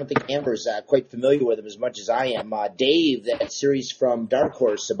 because I don't think Amber's quite familiar with them as much as I am. Dave, that series from Dark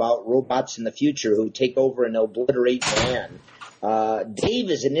Horse about robots in the future who take over and obliterate man. Dave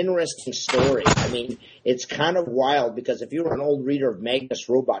is an interesting story. I mean, it's kind of wild because if you were an old reader of Magnus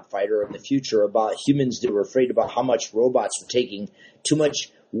Robot Fighter in the future about humans that were afraid about how much robots were taking too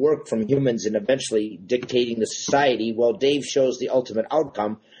much work from humans and eventually dictating the society, well, Dave shows the ultimate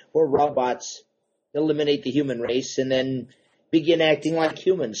outcome where robots eliminate the human race and then begin acting like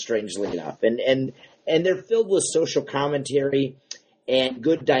humans, strangely enough. And they're filled with social commentary and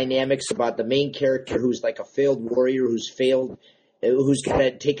good dynamics about the main character who's a failed warrior who's got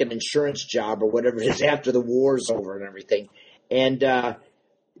to take an insurance job or whatever it is after the war's over and everything. And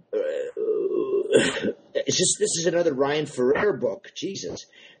this is another Ryan Ferrer book, Jesus.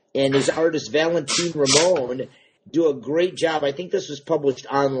 And his artist Valentine Ramon do a great job. I think this was published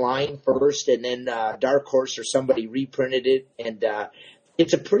online first, and then Dark Horse or somebody reprinted it. And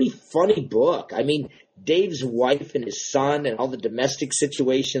it's a pretty funny book. I mean, Dave's wife and his son and all the domestic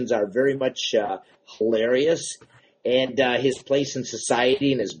situations are very much hilarious. And his place in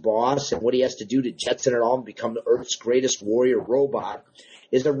society and his boss and what he has to do to jetson it all and become the Earth's greatest warrior robot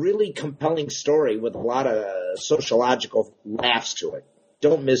is a really compelling story with a lot of sociological laughs to it.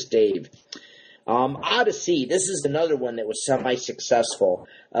 Don't miss Dave. Odyssey, this is another one that was semi-successful.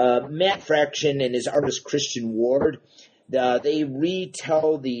 Matt Fraction and his artist Christian Ward They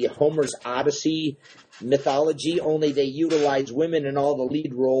retell the Homer's Odyssey mythology, only they utilize women in all the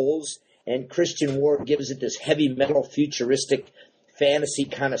lead roles, and Christian Ward gives it this heavy metal futuristic fantasy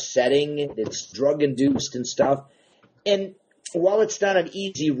kind of setting. It's drug-induced and stuff. And while it's not an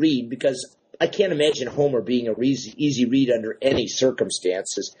easy read, because I can't imagine Homer being a easy read under any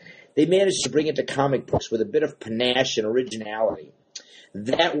circumstances, they managed to bring it to comic books with a bit of panache and originality.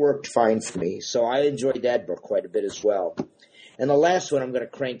 That worked fine for me, so I enjoyed that book quite a bit as well. And the last one I'm going to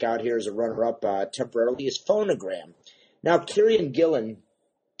crank out here as a runner-up temporarily is Phonogram. Now, Kieran Gillen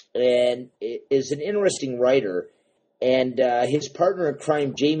is an interesting writer, and his partner in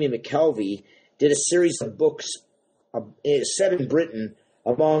crime, Jamie McKelvey, did a series of books set in Britain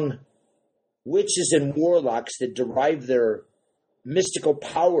among witches and warlocks that derive their mystical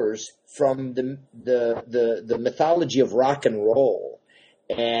powers from the mythology of rock and roll.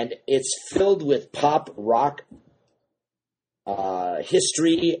 And it's filled with pop rock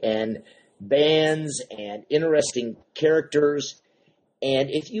history and bands and interesting characters. And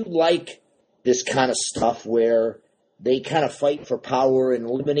if you like this kind of stuff where they kind of fight for power and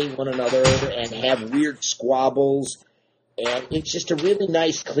eliminate one another and have weird squabbles, and it's just a really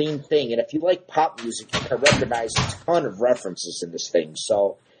nice, clean thing. And if you like pop music, you're going to recognize a ton of references in this thing.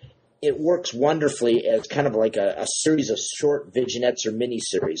 So it works wonderfully as kind of like a series of short vignettes or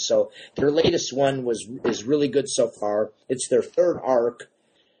miniseries. So their latest one is really good so far. It's their third arc,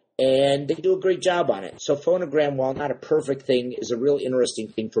 and they do a great job on it. So Phonogram, while not a perfect thing, is a real interesting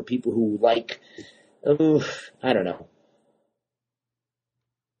thing for people who like, I don't know,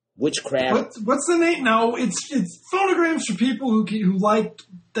 witchcraft. What's the name? No, it's Phonograms for people who like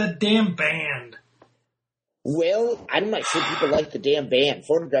that damn band. Well, I'm not sure people like the damn band.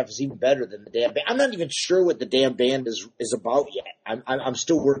 Phonograph is even better than the damn band. I'm not even sure what the damn band is about yet. I'm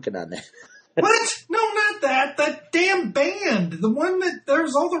still working on that. What? No, not that. That damn band. The one that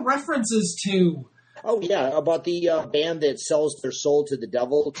there's all the references to. Oh, yeah, about the band that sells their soul to the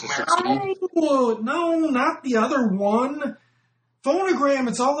devil to succeed. Oh, no, not the other one. Phonogram,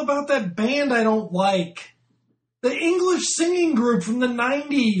 it's all about that band I don't like. The English singing group from the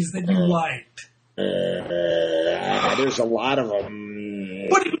 90s that you liked. There's a lot of them.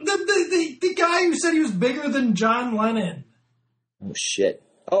 But the guy who said he was bigger than John Lennon. Oh shit!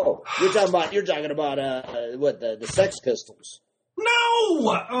 Oh, you're talking about what the Sex Pistols?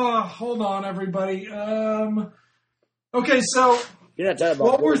 No. Hold on, everybody. Okay, so you're not talking about.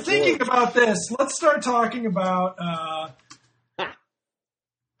 While we're thinking about this, let's start talking about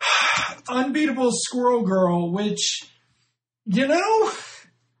Unbeatable Squirrel Girl, which, you know,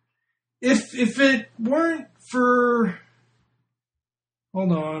 if it weren't for,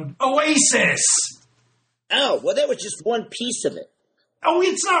 hold on, Oasis. Oh, well, that was just one piece of it. Oh,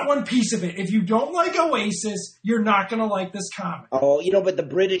 it's not one piece of it. If you don't like Oasis, you're not going to like this comic. Oh, but the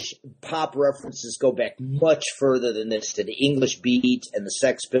British pop references go back much further than this, to the English Beat and the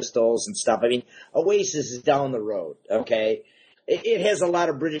Sex Pistols and stuff. I mean, Oasis is down the road, okay? It has a lot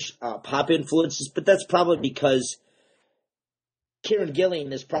of British pop influences, but that's probably because Kieran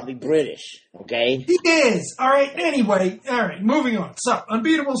Gillen is probably British, okay? He is. All right, anyway. All right, moving on. So,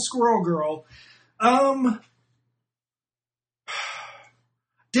 Unbeatable Squirrel Girl.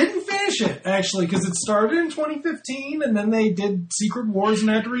 Didn't finish it, actually, because it started in 2015, and then they did Secret Wars and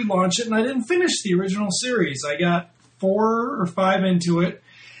had to relaunch it, and I didn't finish the original series. I got 4 or 5 into it,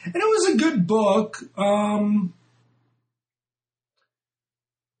 and it was a good book.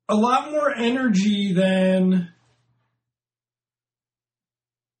 A lot more energy than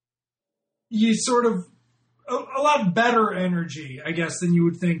you sort of... A lot better energy, I guess, than you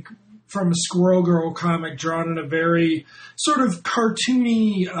would think from a Squirrel Girl comic drawn in a very sort of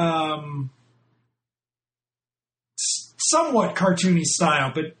cartoony, somewhat cartoony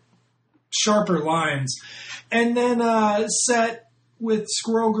style, but sharper lines. And then set with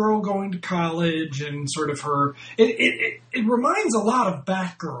Squirrel Girl going to college and sort of her... It reminds a lot of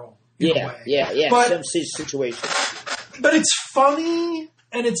Batgirl in a way. Yeah. But, some situation. But it's funny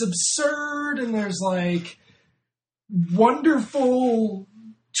and it's absurd and there's like wonderful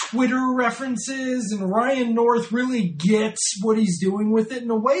Twitter references, and Ryan North really gets what he's doing with it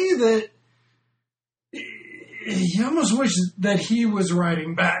in a way that you almost wish that he was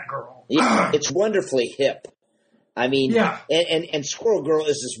writing Batgirl. Yeah, it's wonderfully hip. I mean, yeah. And Squirrel Girl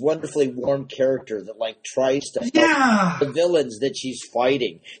is this wonderfully warm character that like tries to help the villains that she's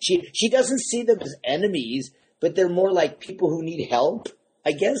fighting. She doesn't see them as enemies, but they're more like people who need help,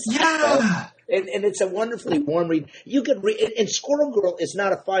 I guess. Yeah. And it's a wonderfully warm read. You could read, and Squirrel Girl is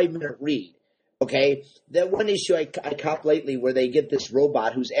not a 5-minute read. Okay, that one issue I copped lately where they get this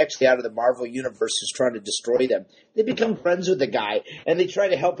robot who's actually out of the Marvel universe who's trying to destroy them. They become friends with the guy, and they try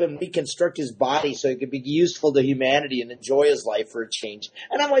to help him reconstruct his body so he can be useful to humanity and enjoy his life for a change.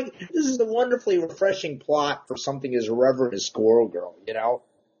 And I'm like, this is a wonderfully refreshing plot for something as irreverent as Squirrel Girl, you know?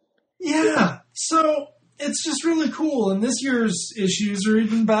 Yeah, so it's just really cool, and this year's issues are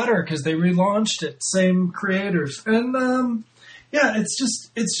even better because they relaunched it, same creators. And, yeah, it's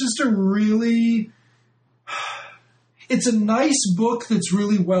just a really, it's a nice book that's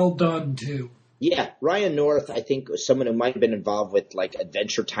really well done too. Yeah, Ryan North, I think, was someone who might have been involved with like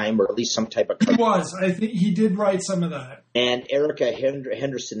Adventure Time or at least some type of. He was. I think he did write some of that. And Erica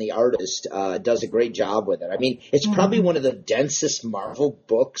Henderson, the artist, does a great job with it. I mean, it's probably one of the densest Marvel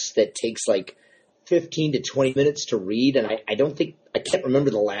books that takes like 15 to 20 minutes to read, and I can't remember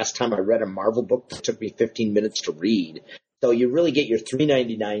the last time I read a Marvel book that took me 15 minutes to read. So you really get your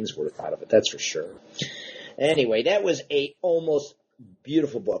 $3.99's worth out of it, that's for sure. Anyway, that was a almost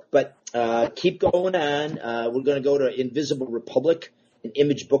beautiful book. But keep going on. We're going to go to Invisible Republic, an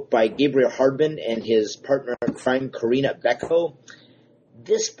image book by Gabriel Hardman and his partner in crime, Karina Becko.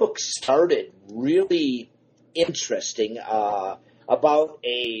 This book started really interesting about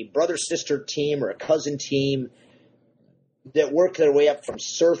a brother-sister team or a cousin team that work their way up from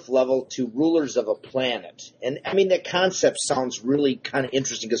surf level to rulers of a planet. And, I mean, that concept sounds really kind of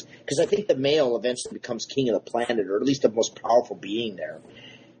interesting because I think the male eventually becomes king of the planet, or at least the most powerful being there.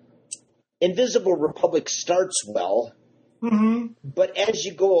 Invisible Republic starts well, but as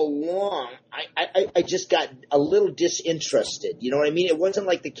you go along, I just got a little disinterested. You know what I mean? It wasn't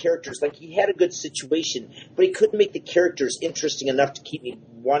like the characters. Like, he had a good situation, but he couldn't make the characters interesting enough to keep me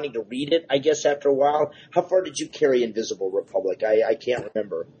wanting to read it, I guess, after a while. How far did you carry Invisible Republic? I can't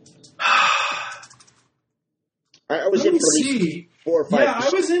remember. I was in for at least 4 or 5. Yeah, I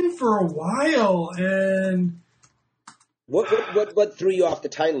was in for a while, and What threw you off the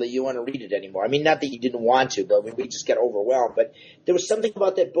title that you want to read it anymore? I mean, not that you didn't want to, but we just got overwhelmed. But there was something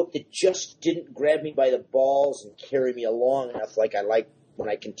about that book that just didn't grab me by the balls and carry me along enough like I like when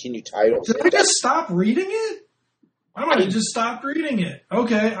I continue titles. Did I just stop reading it? I might have just stopped reading it.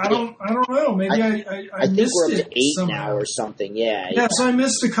 Okay, I don't know. Maybe I think missed we're up it to 8 somehow. now or something. Yeah. So I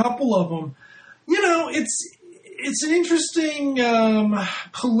missed a couple of them. You know, it's an interesting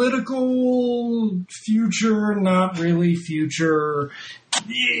political future, not really future.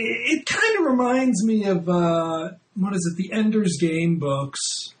 It kind of reminds me of, what is it, the Ender's Game books,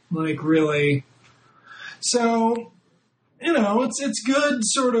 like, really. So, you know, it's good,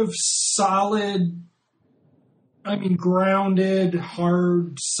 sort of solid, I mean, grounded,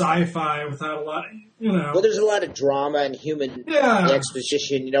 hard sci-fi without a lot, you know. Well, there's a lot of drama and human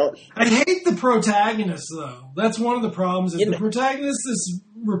exposition, you know. I hate the protagonist, though. That's one of the problems. Is the protagonist is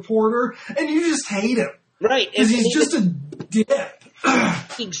reporter, and you just hate him. Right. Because he's just a dip.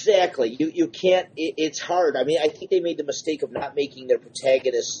 Exactly. You can't, it's hard. I mean, I think they made the mistake of not making their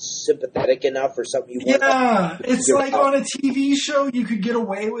protagonist sympathetic enough or something. It's like on a TV show, you could get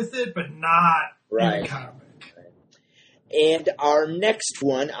away with it, but not in a comic. And our next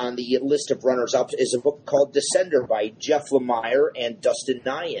one on the list of runners-up is a book called Decender by Jeff Lemire and Dustin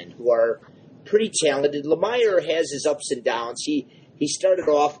Nyan, who are pretty talented. Lemire has his ups and downs. He started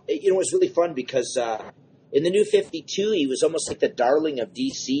off, you know, it was really fun because in the New 52, he was almost like the darling of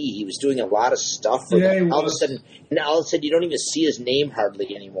DC. He was doing a lot of stuff. All of a sudden, you don't even see his name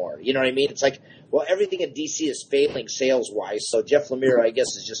hardly anymore. You know what I mean? It's like, well, everything in DC is failing sales-wise, so Jeff Lemire, I guess,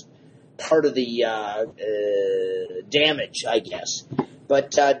 is just part of the damage, I guess.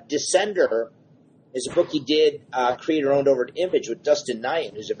 But Decender is a book he did, creator-owned over at Image with Dustin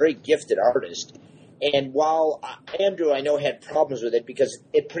Nyan, who's a very gifted artist. And while Andrew, I know, had problems with it because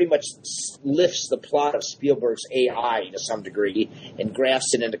it pretty much lifts the plot of Spielberg's AI to some degree and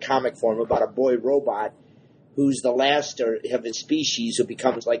grafts it into comic form about a boy robot who's the last of his species who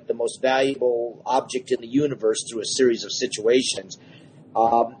becomes like the most valuable object in the universe through a series of situations.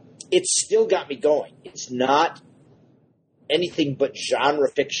 It's still got me going. It's not anything but genre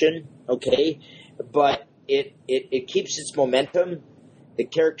fiction, okay? But it keeps its momentum. The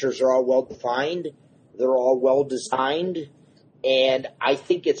characters are all well-defined. They're all well-designed. And I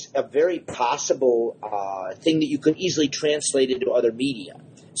think it's a very possible thing that you could easily translate into other media.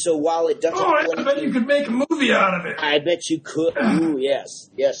 So while it doesn't... I bet you could make a movie out of it. I bet you could. Ooh, yes.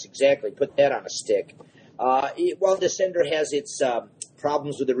 Yes, exactly. Put that on a stick. While Decender has its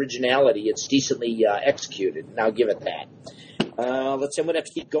problems with originality, it's decently executed, and I'll give it that. Let's see, I'm going to have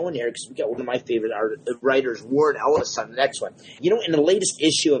to keep going here because we got one of my favorite writers, Warren Ellis, on the next one. You know, in the latest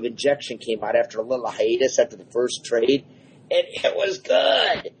issue of Injection came out after a little hiatus after the first trade, and it was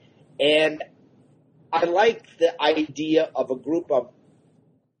good. And I like the idea of a group of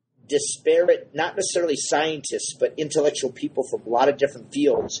disparate, not necessarily scientists, but intellectual people from a lot of different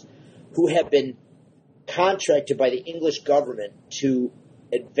fields who have been contracted by the English government to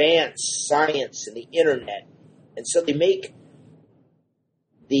advance science and the internet. And so they make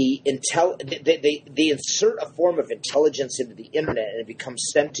they insert a form of intelligence into the internet and it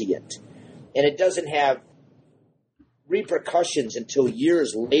becomes sentient. And it doesn't have repercussions until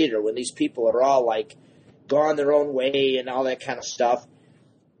years later when these people are all like gone their own way and all that kind of stuff.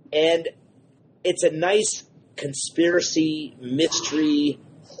 And it's a nice conspiracy, mystery,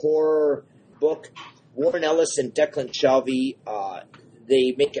 horror book. Warren Ellis and Declan Shalvey,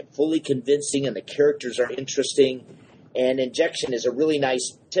 they make it fully convincing and the characters are interesting. And Injection is a really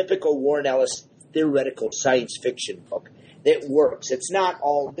nice, typical Warren Ellis theoretical science fiction book that works. It's not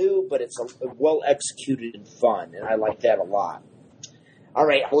all new, but it's well executed and fun, and I like that a lot. All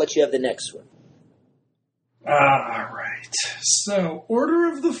right, I'll let you have the next one. All right. So, Order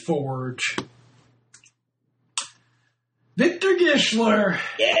of the Forge. Victor Gischler.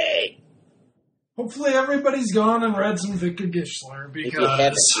 Yay! Hopefully everybody's gone and read some Victor Gischler, because if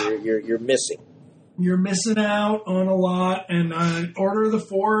you haven't, you're missing. You're missing out on a lot, and Order of the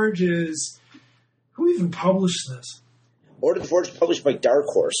Forge is... Who even published this? Order of the Forge is published by Dark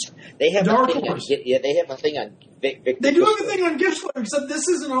Horse. They have Dark a thing Horse. they have a thing on Victor. They do have a thing on Gischler, except this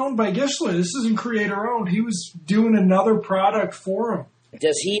isn't owned by Gischler. This isn't creator-owned. He was doing another product for him.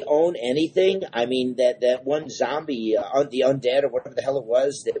 Does he own anything? I mean, that one zombie, the Undead, or whatever the hell it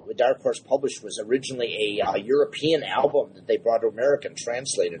was, that Dark Horse published was originally a European album that they brought to America and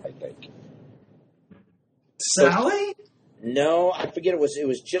translated, I think. Sally? No, I forget. It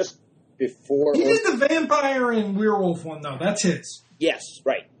was just before. He did the vampire and werewolf one, though. That's his. Yes,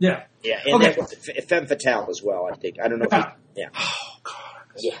 right. Yeah. Yeah, and that was Femme Fatale as well, I think. I don't know. Yeah. Oh, God.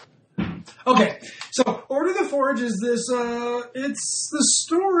 Yeah. Okay, so Order of the Forge is this, it's the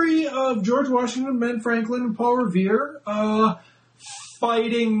story of George Washington, Ben Franklin, and Paul Revere,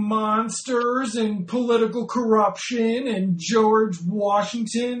 fighting monsters and political corruption, and George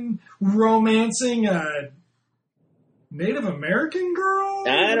Washington romancing a Native American girl?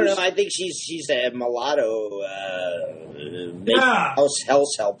 I don't know. I think she's a mulatto, house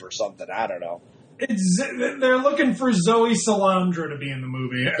help or something. I don't know. They're looking for Zoe Salandra to be in the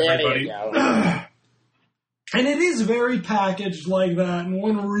movie, everybody. And it is very packaged like that, and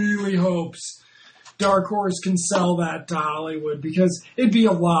one really hopes Dark Horse can sell that to Hollywood, because it'd be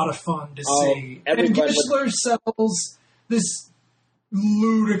a lot of fun to see. And Gischler sells this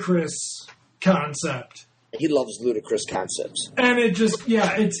ludicrous concept. He loves ludicrous concepts. And it just,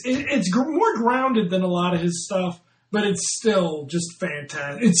 it's more grounded than a lot of his stuff, but it's still just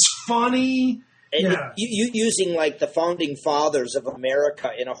fantastic. It's funny. And you using like the founding fathers of America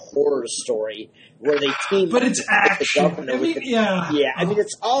in a horror story where they team but it's action. I mean, I mean,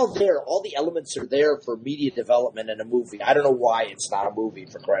 it's all there. All the elements are there for media development in a movie. I don't know why it's not a movie,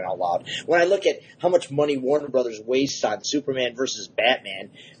 for crying out loud. When I look at how much money Warner Brothers wastes on Superman versus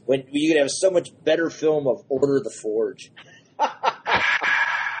Batman, when you could have so much better film of Order of the Forge.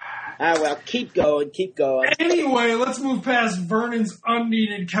 Well, keep going. Anyway, let's move past Vernon's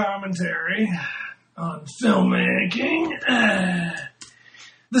unneeded commentary on filmmaking.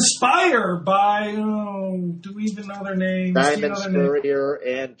 The Spire by, do we even know their names? Simon Spurrier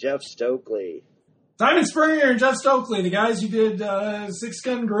and Jeff Stokely. Simon Spurrier and Jeff Stokely, the guys who did Six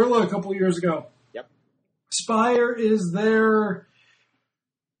Gun Gorilla a couple years ago. Yep. Spire is their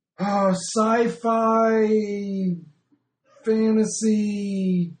sci-fi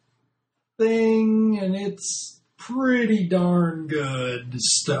fantasy thing, and it's pretty darn good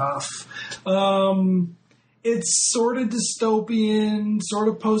stuff. It's sort of dystopian, sort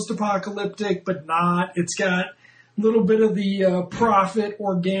of post-apocalyptic, but not. It's got a little bit of the profit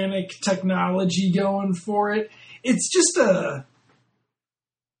organic technology going for it. It's just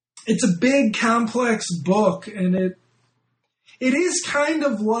it's a big, complex book, and it is kind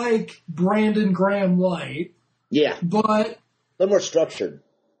of like Brandon Graham Light. Yeah. But a little more structured.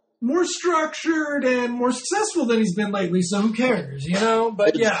 More structured and more successful than he's been lately, so who cares,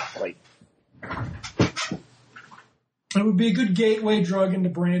 But exactly. It would be a good gateway drug into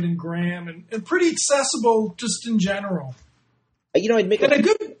Brandon Graham, and pretty accessible just in general. I'd make a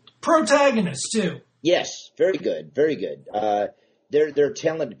good protagonist too. Yes, very good, very good. They're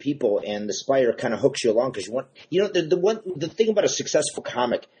talented people, and the Spire kind of hooks you along because you want. The thing about a successful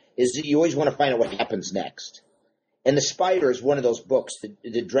comic is that you always want to find out what happens next. And The Spire is one of those books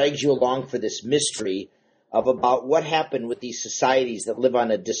that drags you along for this mystery of about what happened with these societies that live on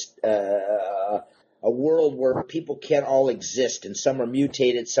a world where people can't all exist, and some are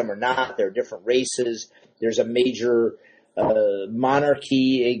mutated, some are not. There are different races. There's a major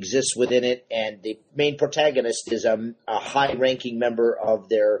monarchy exists within it, and the main protagonist is a high-ranking member of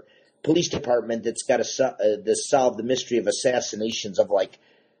their police department that's got to solve the mystery of assassinations of like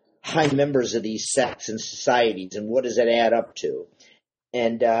high members of these sects and societies, and what does that add up to?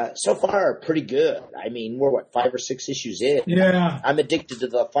 And so far, pretty good. I mean, we're 5 or 6 issues in. Yeah, I'm addicted to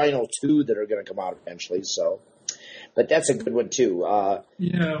the final 2 that are going to come out eventually. So, but that's a good one too.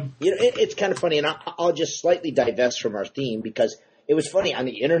 yeah. It's kind of funny, and I'll just slightly divest from our theme because it was funny on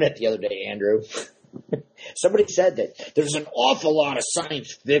the internet the other day, Andrew. Somebody said that there's an awful lot of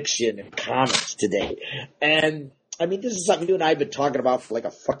science fiction in comics today, and I mean, this is something you and I have been talking about for like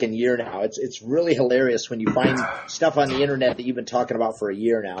a fucking year now. It's really hilarious when you find stuff on the internet that you've been talking about for a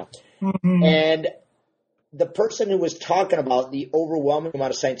year now. Mm-hmm. And the person who was talking about the overwhelming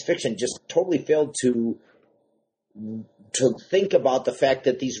amount of science fiction just totally failed to think about the fact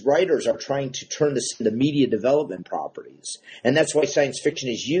that these writers are trying to turn this into media development properties. And that's why science fiction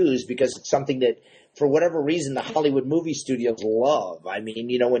is used, because it's something that, for whatever reason, the Hollywood movie studios love. I mean,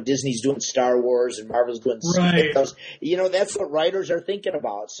 when Disney's doing Star Wars and Marvel's doing those, that's what writers are thinking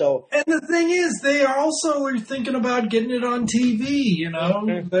about. So, and the thing is, they also are thinking about getting it on TV.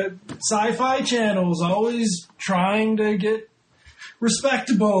 Mm-hmm. The Sci-Fi Channel is always trying to get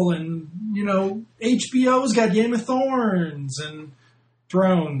respectable, and HBO's got Game of Thrones and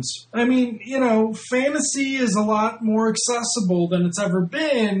Thrones. I mean, fantasy is a lot more accessible than it's ever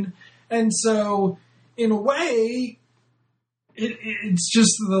been. And so, in a way, it's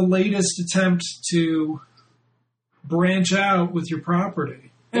just the latest attempt to branch out with your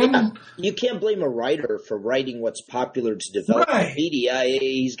property. And you can't blame a writer for writing what's popular to develop media.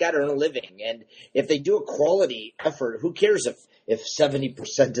 He's got to earn a living. And if they do a quality effort, who cares if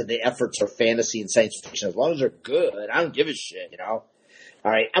 70% of the efforts are fantasy and science fiction? As long as they're good, I don't give a shit, All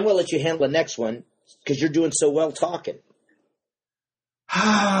right, I'm going to let you handle the next one because you're doing so well talking.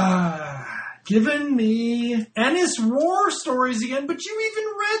 Giving me Ennis War stories again, but you even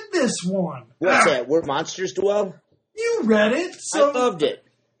read this one. What's that? Where monsters dwell? You read it. So, I loved it.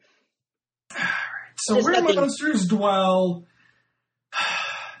 So Where Monsters Dwell,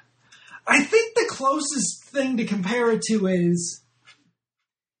 I think the closest thing to compare it to is,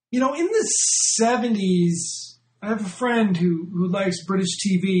 in the 70s, I have a friend who likes British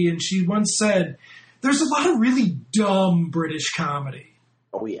TV, and she once said, there's a lot of really dumb British comedy.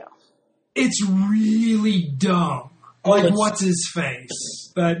 Oh, yeah. It's really dumb. What's his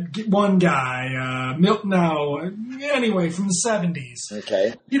face? That one guy, anyway, from the 70s.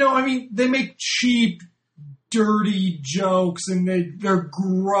 Okay. They make cheap, dirty jokes, and they're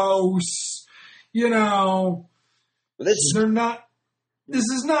gross. This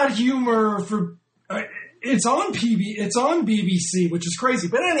is not humor for, it's on BBC, which is crazy.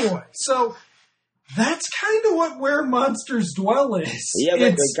 But anyway, so that's kind of Where Monsters Dwell is. Yeah,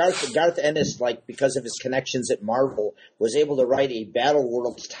 but Garth Ennis, because of his connections at Marvel, was able to write a Battle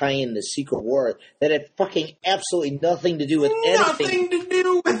Worlds tie-in to Secret War that had fucking absolutely nothing to do with anything. Nothing to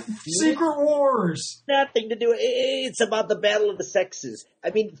do with Secret Wars. Nothing to do with it's about the battle of the sexes.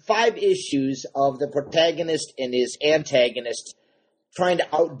 5 issues of the protagonist and his antagonist trying to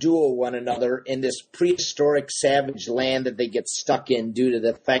outduel one another in this prehistoric savage land that they get stuck in due to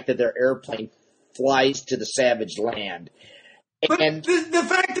the fact that their airplane flies to the savage land. And the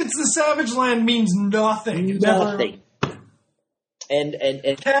fact it's the savage land means nothing. Nothing. And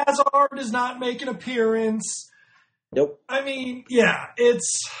Khazar does not make an appearance. Nope.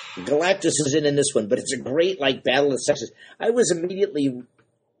 It's Galactus is in this one, but it's a great battle of the sexes.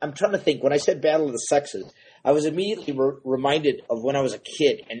 I'm trying to think. When I said battle of the sexes, I was immediately reminded of when I was a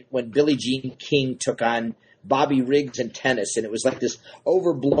kid and when Billie Jean King took on Bobby Riggs in tennis, and it was like this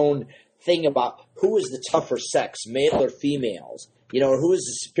overblown thing about who is the tougher sex, male or females, or who is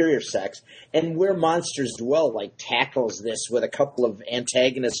the superior sex. And Where Monsters Dwell tackles this with a couple of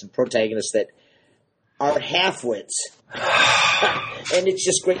antagonists and protagonists that are half-wits. And it's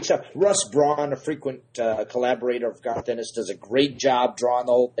just great stuff. Russ Braun, a frequent collaborator of Garth Ennis, does a great job drawing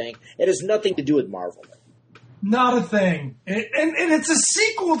the whole thing. It has nothing to do with Marvel. Not a thing. And it's a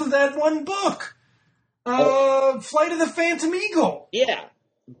sequel to that one book, Flight of the Phantom Eagle. Yeah.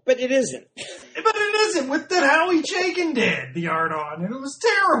 But it isn't. With that Howie Chaykin did the art on, and it was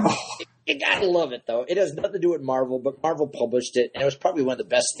terrible. You gotta love it, though. It has nothing to do with Marvel, but Marvel published it, and it was probably one of the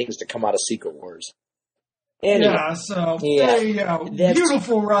best things to come out of Secret Wars. Anyway, there you go.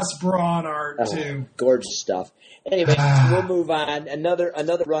 Beautiful Russ Braun art, too. Gorgeous stuff. Anyway, we'll move on. Another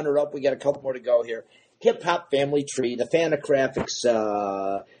runner-up. We got a couple more to go here. Hip Hop Family Tree, the Fantagraphics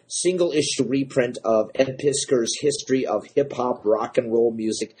single-issue reprint of Ed Pisker's History of Hip-Hop Rock and Roll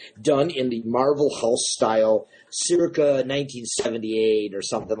Music, done in the Marvel House style, circa 1978 or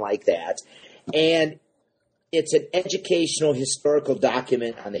something like that. And it's an educational, historical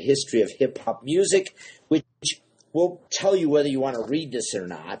document on the history of hip-hop music, which will tell you whether you want to read this or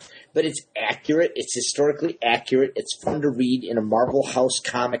not. But it's accurate. It's historically accurate. It's fun to read in a Marvel House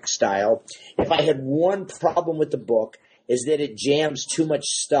comic style. If I had one problem with the book, is that it jams too much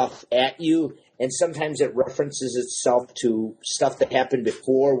stuff at you, and sometimes it references itself to stuff that happened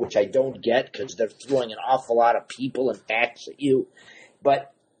before, which I don't get because they're throwing an awful lot of people and facts at you.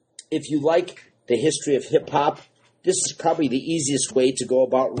 But if you like the history of hip-hop, this is probably the easiest way to go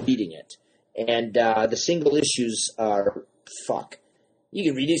about reading it. And the single issues are, you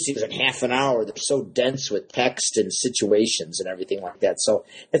can read these things in half an hour. They're so dense with text and situations and everything like that. So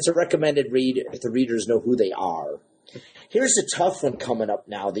it's a recommended read if the readers know who they are. Here's a tough one coming up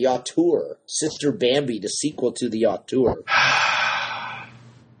now, the Auteur, Sister Bambi, the sequel to the Auteur.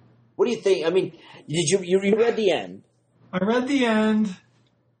 What do you think? I mean, did you read the end? I read the end.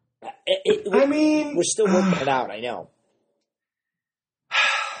 We're still working it out, I know.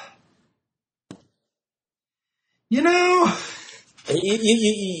 You know...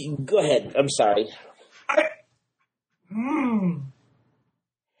 You go ahead. I'm sorry.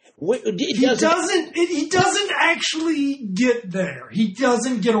 He doesn't actually get there. He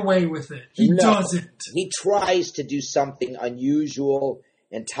doesn't get away with it. He doesn't. He tries to do something unusual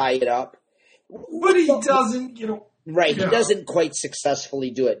and tie it up. But he doesn't get away. Right. Yeah. He doesn't quite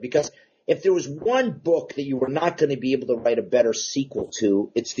successfully do it, because if there was one book that you were not going to be able to write a better sequel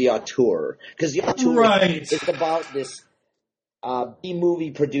to, it's the Auteur. Because the Auteur is about this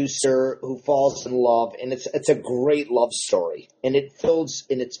B-movie producer who falls in love, and it's a great love story, and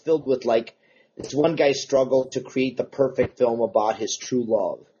it's filled with, like, this one guy struggled to create the perfect film about his true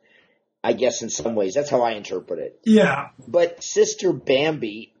love. I guess in some ways that's how I interpret it. Yeah. But Sister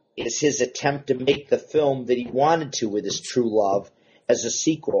Bambi is his attempt to make the film that he wanted to with his true love as a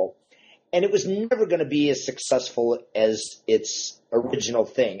sequel, and it was never going to be as successful as its original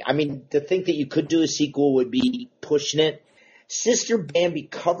thing. I mean, to think that you could do a sequel would be pushing it. Sister Bambi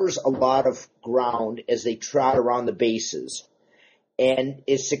covers a lot of ground as they trot around the bases and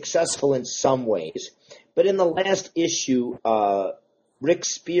is successful in some ways. But in the last issue, Rick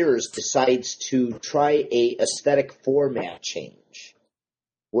Spears decides to try a aesthetic format change,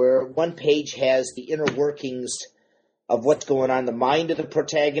 where one page has the inner workings of what's going on in the mind of the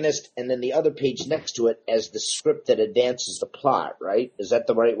protagonist, and then the other page next to it as the script that advances the plot, right? Is that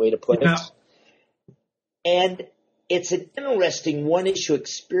the right way to put it? And it's an interesting one-issue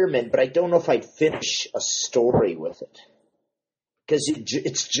experiment, but I don't know if I'd finish a story with it, because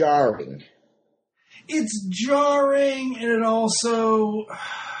it's jarring. It's jarring, and it also...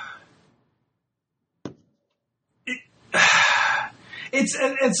 It's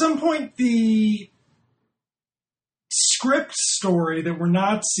at some point the script story that we're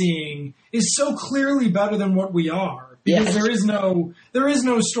not seeing is so clearly better than what we are, because there is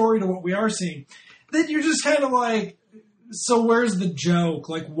no story to what we are seeing, that you're just kind of like, so where's the joke?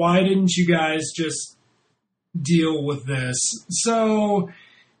 Like, why didn't you guys just deal with this? So,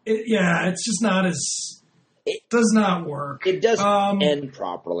 it's just not as... It does not work. It doesn't end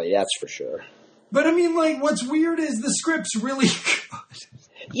properly, that's for sure. But, I mean, like, what's weird is the script's really good.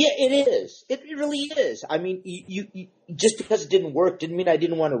 Yeah, it is. It really is. I mean, you just because it didn't work didn't mean I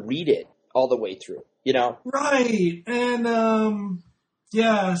didn't want to read it all the way through, you know? Right. And,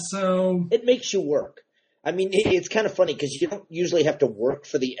 so... It makes you work. I mean, it's kind of funny because you don't usually have to work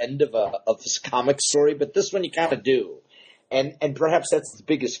for the end of this comic story, but this one you kind of do. And perhaps that's the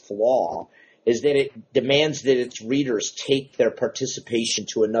biggest flaw, is that it demands that its readers take their participation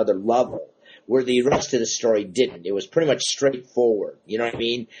to another level, where the rest of the story didn't. It was pretty much straightforward. You know what I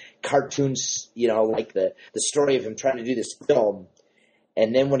mean? Cartoons, like the story of him trying to do this film,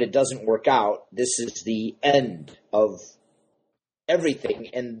 and then when it doesn't work out, this is the end of everything,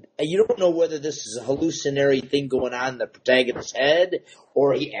 and you don't know whether this is a hallucinatory thing going on in the protagonist's head,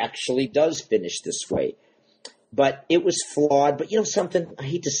 or he actually does finish this way. But it was flawed, but something, I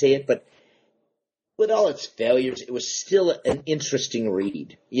hate to say it, but with all its failures, it was still an interesting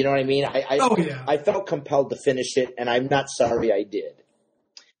read. You know what I mean? I felt compelled to finish it, and I'm not sorry I did.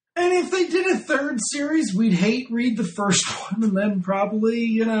 And if they did a third series, we'd read the first one, and then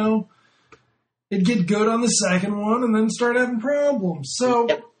probably, it'd get good on the second one and then start having problems. So,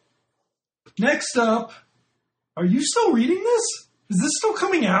 Next up, are you still reading this? Is this still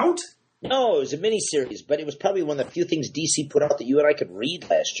coming out? No, it was a miniseries, but it was probably one of the few things DC put out that you and I could read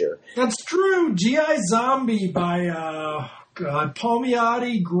last year. That's true. G.I. Zombie by God,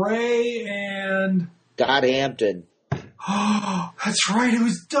 Palmiotti, Gray, and... Don Hampton. Oh, that's right. It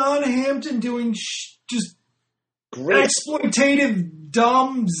was Don Hampton doing just Great. exploitative,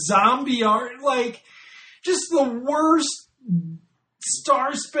 dumb zombie art. Like, just the worst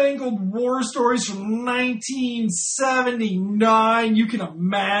Star-Spangled War stories from 1979 you can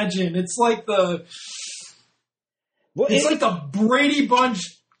imagine. It's like the Brady Bunch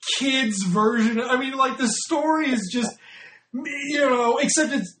kids version. I mean, like, the story is just,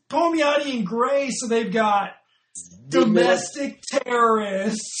 except it's Palmiotti and Gray, so they've got domestic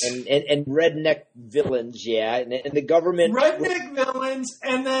terrorists. And redneck villains, yeah. And the government... Redneck villains,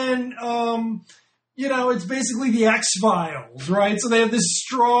 and then... it's basically the X-Files, right? So they have this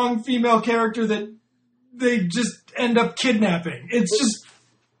strong female character that they just end up kidnapping. It's just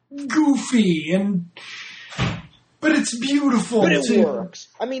goofy, but it's beautiful, but it too. works.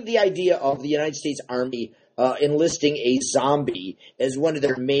 I mean, the idea of the United States Army enlisting a zombie as one of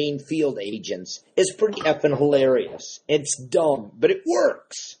their main field agents is pretty effing hilarious. It's dumb, but it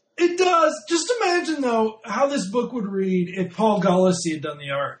works. It does. Just imagine, though, how this book would read if Paul Gulacy had done the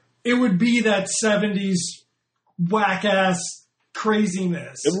art. It would be that 70s whack-ass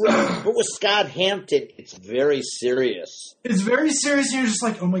craziness. But with Scott Hampton, it's very serious. It's very serious, and you're just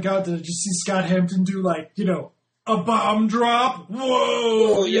like, oh my god, did I just see Scott Hampton do, a bomb drop?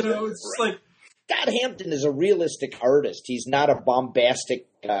 Whoa! It's like... Scott Hampton is a realistic artist. He's not a bombastic,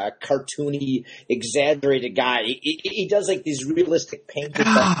 cartoony, exaggerated guy. He does these realistic painted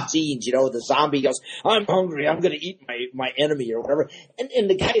scenes. The zombie goes, "I'm hungry. I'm going to eat my enemy," or whatever. And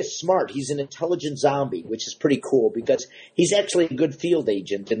the guy is smart. He's an intelligent zombie, which is pretty cool because he's actually a good field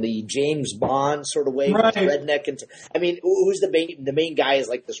agent in the James Bond sort of way. Right. Redneck. Who's the main guy? Is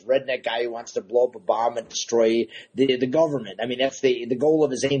like this redneck guy who wants to blow up a bomb and destroy the government. I mean, that's the goal of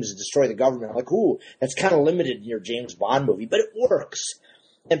his aim is to destroy the government. I'm like, ooh, that's kind of limited in your James Bond movie, but it works.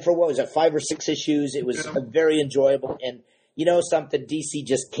 And for 5 or 6 issues, it was very enjoyable. And something, DC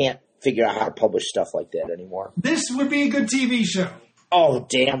just can't figure out how to publish stuff like that anymore. This would be a good TV show. Oh,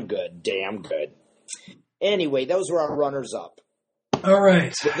 damn good. Anyway, those were our runners-up. All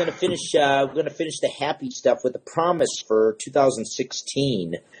right. We're going to finish the happy stuff with a promise for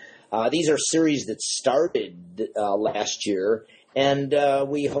 2016. These are series that started last year. And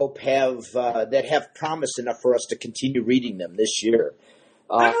we hope have promise enough for us to continue reading them this year.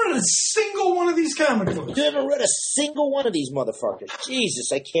 I haven't read a single one of these comic books. You haven't read a single one of these motherfuckers. Jesus,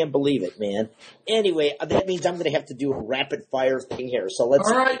 I can't believe it, man. Anyway, that means I'm going to have to do a rapid fire thing here. So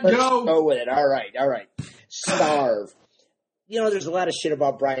let's go with it. All right. Starve. There's a lot of shit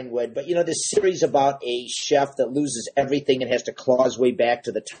about Brian Wood, but this series about a chef that loses everything and has to claw his way back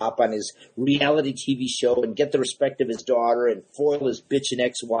to the top on his reality TV show and get the respect of his daughter and foil his bitchin'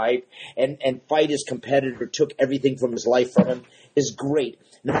 ex-wife and fight his competitor who took everything from his life from him is great.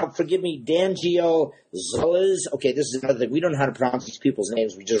 Now, forgive me, Dangio Zullas. Okay, this is another thing. We don't know how to pronounce these people's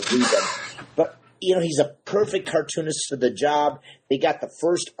names. We just read them. But he's a perfect cartoonist for the job. They got the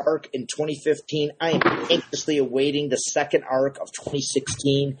first arc in 2015. I am anxiously awaiting the second arc of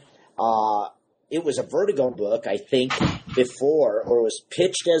 2016. It was a Vertigo book, I think, before, or it was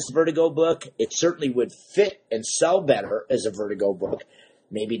pitched as a Vertigo book. It certainly would fit and sell better as a Vertigo book.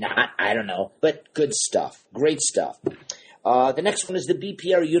 Maybe not. I don't know. But good stuff. Great stuff. The next one is the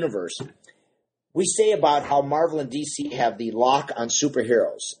BPR universe. We say about how Marvel and DC have the lock on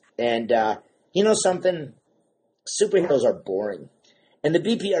superheroes. And, something? Superheroes are boring. And the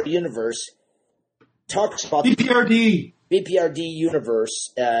BPR universe talks about... BPRD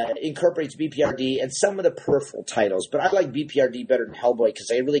universe incorporates BPRD and some of the peripheral titles. But I like BPRD better than Hellboy because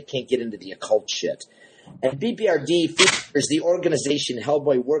I really can't get into the occult shit. And BPRD features the organization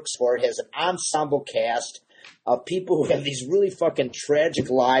Hellboy works for. It has an ensemble cast of people who have these really fucking tragic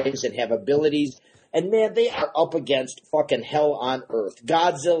lives and have abilities. And, man, they are up against fucking hell on earth.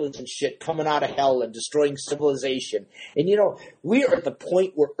 Godzillas and shit coming out of hell and destroying civilization. And, we are at the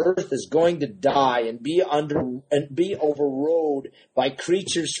point where Earth is going to die and be overrode by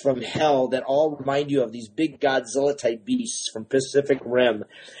creatures from hell that all remind you of these big Godzilla-type beasts from Pacific Rim.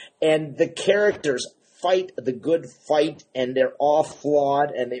 And the characters fight the good fight, and they're all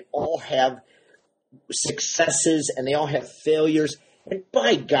flawed, and they all have successes, and they all have failures. And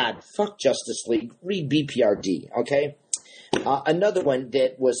by God, fuck Justice League. Read BPRD, okay? Another one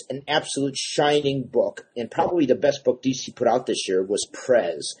that was an absolute shining book, and probably the best book DC put out this year, was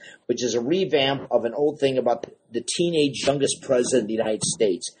Prez, which is a revamp of an old thing about the teenage youngest president of the United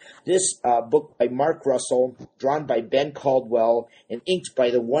States. This book by Mark Russell, drawn by Ben Caldwell, and inked by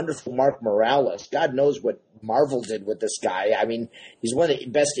the wonderful Mark Morales. God knows what Marvel did with this guy. I mean, he's one of the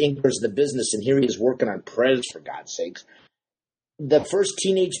best inkers in the business, and here he is working on Prez, for God's sakes. the first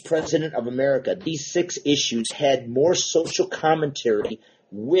teenage president of America. These 6 issues had more social commentary,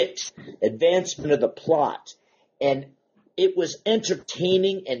 wit, advancement of the plot, and it was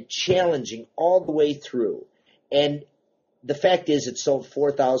entertaining and challenging all the way through. And the fact is, it sold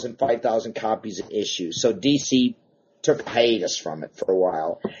 4,000, 5,000 copies an issue. So DC took a hiatus from it for a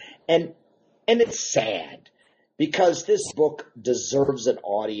while. And it's sad because this book deserves an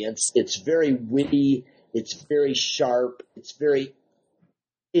audience. It's very witty. It's very sharp. It's very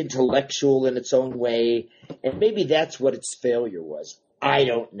intellectual in its own way. And maybe that's what its failure was. I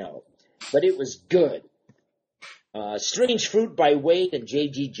don't know. But it was good. Strange Fruit by Wade and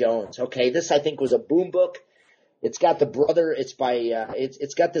J.G. Jones. Okay, this I think was a boom book. It's got the brother. It's by.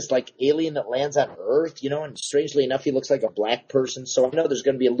 It's got this like alien that lands on Earth, you know. And strangely enough, he looks like a black person. So I know there's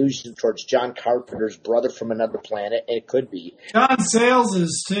going to be allusion towards John Carpenter's brother from another planet, and it could be. John Sayles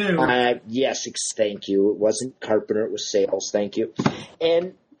is too. Yes, thank you. It wasn't Carpenter. It was Sayles. Thank you.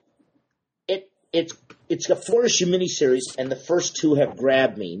 And it's a 4-issue miniseries, and the first 2 have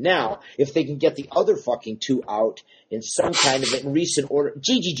grabbed me. Now, if they can get the other fucking 2 out in some kind of in recent order,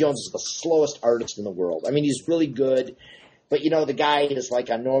 J.G. Jones is the slowest artist in the world. I mean, he's really good, but, you know, the guy is like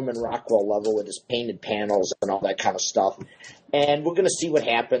a Norman Rockwell level with his painted panels and all that kind of stuff. And we're going to see what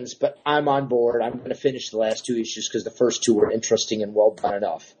happens, but I'm on board. I'm going to finish the last 2 issues because the first 2 were interesting and well done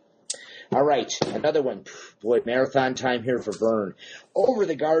enough. All right, another one. Boy, marathon time here for Vern. Over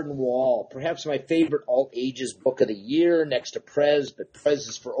the Garden Wall, perhaps my favorite all-ages book of the year next to Prez, but Prez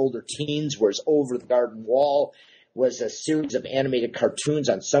is for older teens, whereas Over the Garden Wall was a series of animated cartoons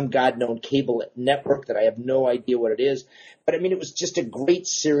on some God-known cable network that I have no idea what it is. But, I mean, it was just a great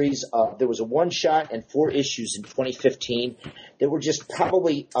series. There was a one-shot and 4 issues in 2015 that were just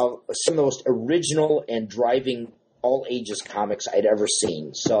probably some of the most original and driving all-ages comics I'd ever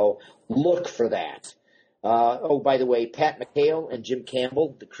seen. So look for that. By the way, Pat McHale and Jim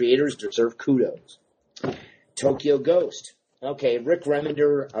Campbell, the creators, deserve kudos. Tokyo Ghost. Okay, Rick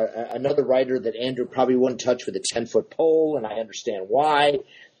Remender, another writer that Andrew probably wouldn't touch with a 10-foot pole, and I understand why.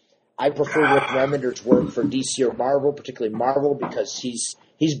 I prefer Rick Remender's work for DC or Marvel, particularly Marvel, because he's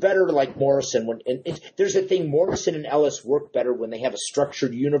better like Morrison. There's a thing, Morrison and Ellis work better when they have a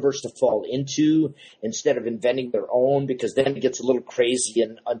structured universe to fall into instead of inventing their own, because then it gets a little crazy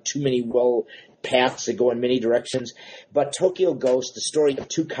and on too many paths that go in many directions. But Tokyo Ghost, the story of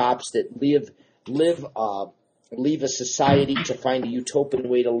 2 cops that leave a society to find a utopian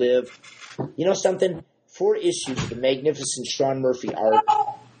way to live. You know something? 4 issues, the magnificent Sean Murphy art,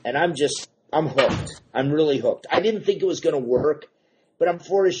 and I'm hooked. I'm really hooked. I didn't think it was going to work, but I'm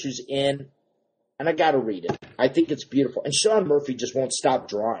 4 issues in, and I got to read it. I think it's beautiful. And Sean Murphy just won't stop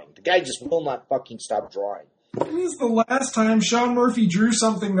drawing. The guy just will not fucking stop drawing. When was the last time Sean Murphy drew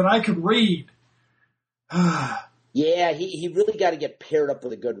something that I could read? Yeah, he really got to get paired up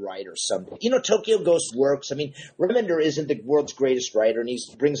with a good writer someday. You know, Tokyo Ghost works. I mean, Remender isn't the world's greatest writer, and he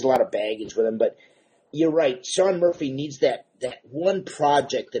brings a lot of baggage with him, but you're right. Sean Murphy needs that one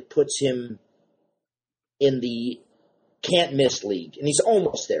project that puts him in the can't-miss league, and he's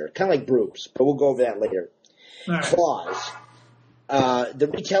almost there, kind of like Bruce, but we'll go over that later. Right. Claus. The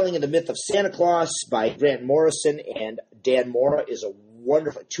retelling of the myth of Santa Claus by Grant Morrison and Dan Mora is a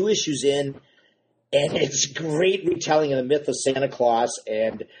wonderful 2 issues in, and it's a great retelling of the myth of Santa Claus,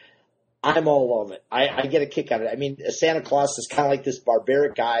 and I'm all of it. I get a kick out of it. I mean, Santa Claus is kind of like this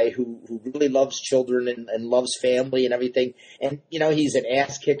barbaric guy who really loves children and loves family and everything. And, you know, he's an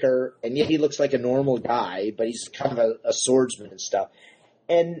ass kicker, and yet he looks like a normal guy, but he's kind of a swordsman and stuff.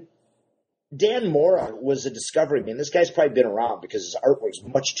 And Dan Mora was a discovery man. This guy's probably been around because his artwork's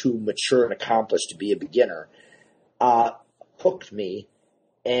much too mature and accomplished to be a beginner. Hooked me.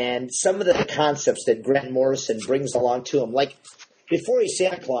 And some of the concepts that Grant Morrison brings along to him, like before he's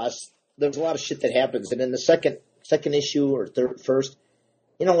Santa Claus, there's a lot of shit that happens. And in the second issue or first,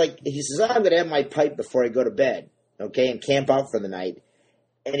 you know, like he says, I'm going to have my pipe before I go to bed, okay, and camp out for the night.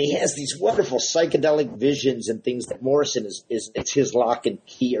 And he has these wonderful psychedelic visions and things that Morrison it's his lock and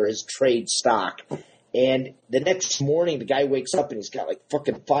key or his trade stock. And the next morning, the guy wakes up and he's got like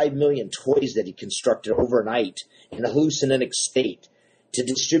fucking 5 million toys that he constructed overnight in a hallucinogenic state to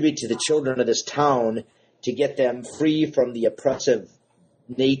distribute to the children of this town to get them free from the oppressive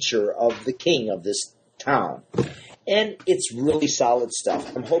nature of the king of this town. And it's really solid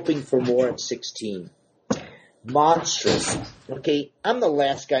stuff. I'm hoping for more in 16. Monstress. Okay, I'm the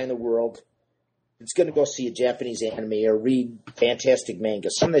last guy in the world that's going to go see a Japanese anime or read fantastic manga.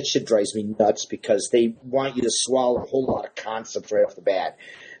 Some of that shit drives me nuts because they want you to swallow a whole lot of concepts right off the bat.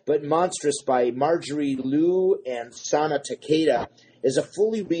 But Monstress by Marjorie Liu and Sana Takeda is a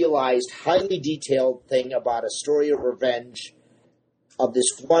fully realized, highly detailed thing about a story of revenge of this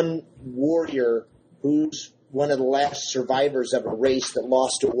one warrior who's one of the last survivors of a race that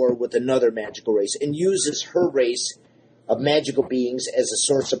lost a war with another magical race, and uses her race of magical beings as a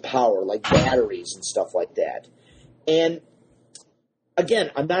source of power, like batteries and stuff like that. And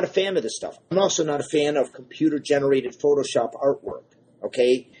again, I'm not a fan of this stuff. I'm also not a fan of computer-generated Photoshop artwork,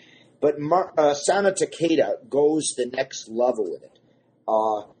 okay? But Sana Takeda goes the next level with it.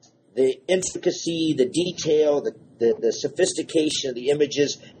 The intricacy, the detail, the sophistication of the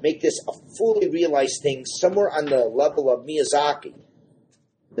images make this a fully realized thing, somewhere on the level of Miyazaki,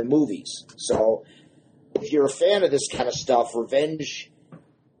 the movies. So if you're a fan of this kind of stuff, Revenge,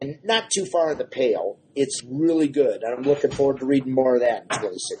 and not too far in the pale, it's really good. And I'm looking forward to reading more of that in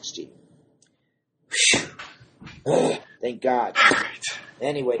 2016. Oh, thank God.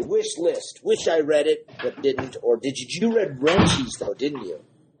 Anyway, wish list. Wish I read it, but didn't. Or you read Wrenchies, though, didn't you?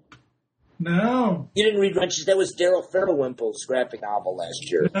 No. You didn't read Wrenchies? That was Daryl Farrowwimple's graphic novel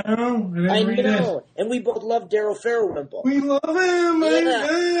last year. No, I didn't read it. And we both love Daryl Farrowwimple. We love him.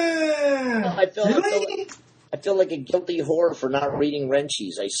 Yeah. I feel like a guilty whore for not reading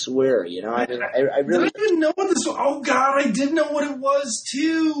Wrenchies. I swear, you know. I really didn't even know what this was. Oh God, I did know what it was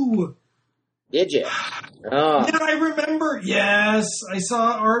too. Did you? Oh. Yeah, I remember. Yes, I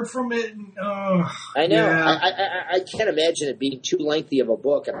saw art from it. And, I know. Yeah. I can't imagine it being too lengthy of a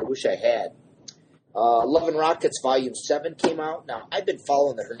book, and I wish I had. Love and Rockets Volume 7 came out. Now, I've been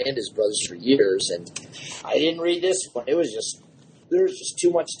following the Hernandez brothers for years, and I didn't read this one. There was just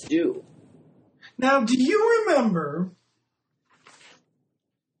too much to do. Now, do you remember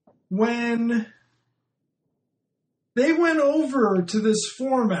when they went over to this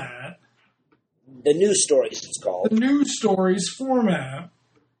format? The news stories, it's called. The news stories format.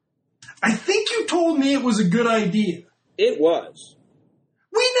 I think you told me it was a good idea. It was.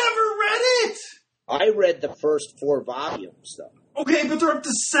 We never read it. I read the first 4 volumes, though. Okay, but they're up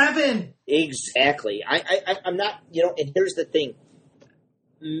to 7. Exactly. I'm not, and here's the thing.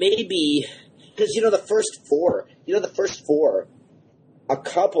 Maybe, because, the first four, a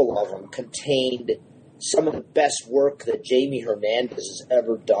couple of them contained some of the best work that Jamie Hernandez has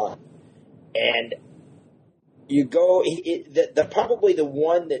ever done. And you go, probably the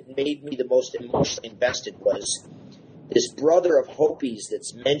one that made me the most emotionally invested was this brother of Hopi's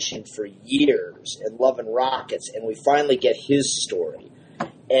that's mentioned for years in Love and Rockets, and we finally get his story.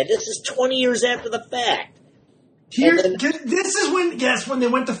 And this is 20 years after the fact. This is when they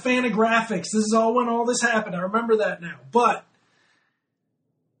went to Phonogram. This is all when all this happened. I remember that now. But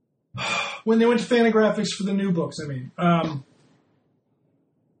when they went to Phonogram for the new books,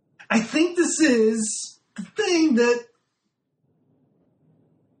 I think this is the thing that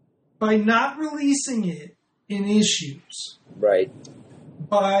by not releasing it in issues, right?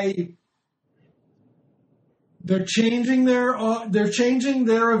 They're changing their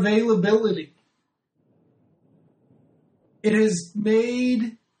availability. It has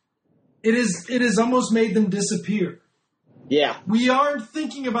almost made them disappear. Yeah. We aren't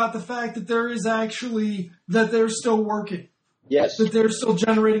thinking about the fact that that they're still working. Yes. That they're still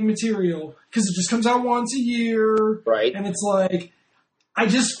generating material because it just comes out once a year. Right. And it's like, I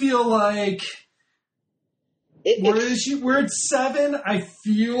just feel like we're at 7. I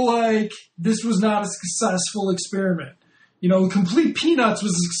feel like this was not a successful experiment. Complete Peanuts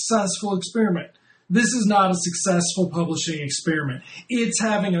was a successful experiment. This is not a successful publishing experiment. It's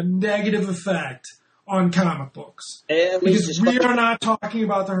having a negative effect on comic books. Because we are not talking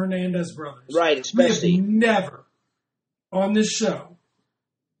about the Hernandez brothers. Right, especially. We have never on this show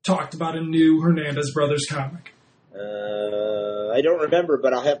talked about a new Hernandez brothers comic. I don't remember,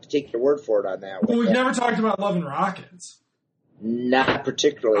 but I'll have to take your word for it on that one. Well, we've never talked about Love and Rockets. Not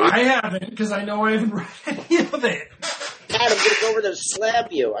particularly. I haven't, because I know I haven't read any of it. God, I'm going to go over there and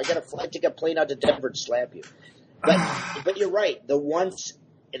slap you. I got to fly, take a plane out to Denver and slap you. But you're right. The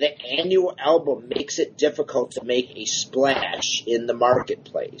annual album makes it difficult to make a splash in the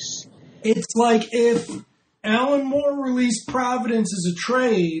marketplace. It's like if Alan Moore released Providence as a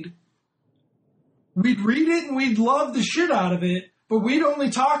trade, we'd read it and we'd love the shit out of it, but we'd only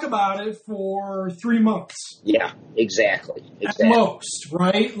talk about it for 3 months. Yeah, exactly. At most,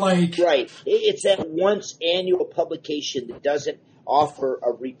 right? Right. It's that once annual publication that doesn't offer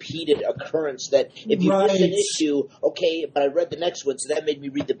a repeated occurrence that if you miss an issue, okay, but I read the next one, so that made me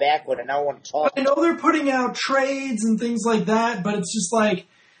read the back one, and now I want to talk. I know they're putting out trades and things like that, but it's just like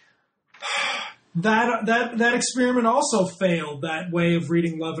that experiment also failed, that way of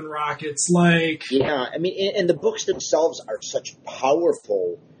reading Love and Rockets. Yeah, and the books themselves are such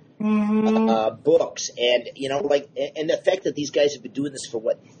powerful books. And, and the fact that these guys have been doing this for,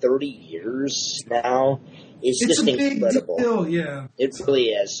 30 years now is just incredible. Big deal, yeah. It really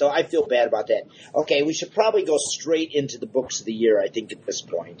is. So I feel bad about that. Okay, we should probably go straight into the books of the year, I think, at this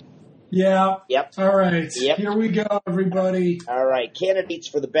point. Yeah. Yep. All right. Yep. Here we go, everybody. All right. Candidates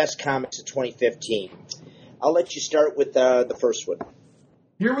for the best comics of 2015. I'll let you start with the first one.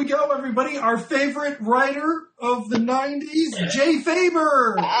 Here we go, everybody. Our favorite writer of the 90s, Jay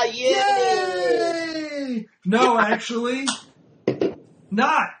Faber. Ah, Yay! No, actually,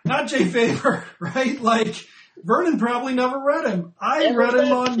 not Jay Faber, right? Like, Vernon probably never read him. I read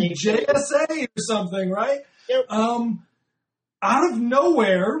him on JSA or something, right? Yep. Out of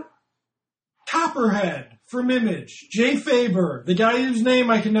nowhere, Copperhead from Image, Jay Faber, the guy whose name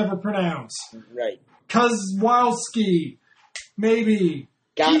I can never pronounce. Right. Kozłowski, maybe.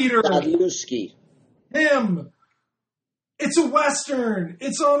 Peter. Godlewski. Him. It's a Western.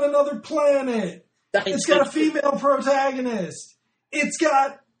 It's on another planet. It's got a female protagonist. It's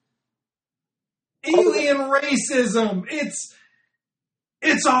got alien racism.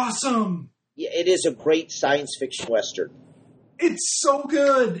 It's awesome. Yeah, it is a great science fiction Western. It's so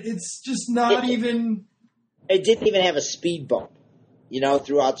good. It's just not even... It didn't even have a speed bump,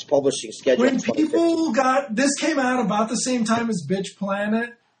 throughout its publishing schedule. When people this came out about the same time as Bitch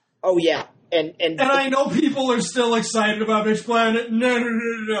Planet. Oh, yeah. And I know people are still excited about Bitch Planet.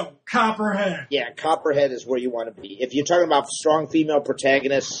 No. Copperhead. Yeah, Copperhead is where you want to be. If you're talking about strong female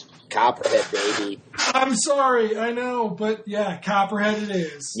protagonists, Copperhead, baby. I'm sorry, I know, but yeah, Copperhead it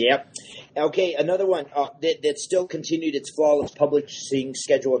is. Yep. Okay, another one that still continued its flawless publishing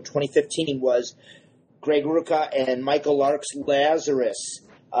schedule in 2015 was Greg Rucka and Michael Lark's Lazarus.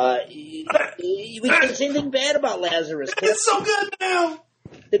 We can't say anything bad about Lazarus. It's so good now.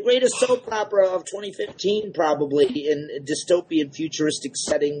 The greatest soap opera of 2015, probably, in a dystopian futuristic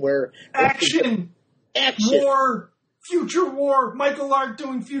setting where... Action! War! Future war! Michael Lark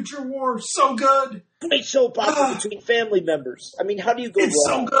doing future war. So good! Great soap opera between family members. I mean, how do you go wrong? It's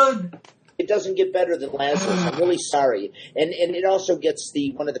so good! It doesn't get better than Lazarus. I'm really sorry. And it also gets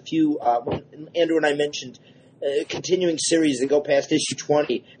one of the few, when Andrew and I mentioned continuing series that go past issue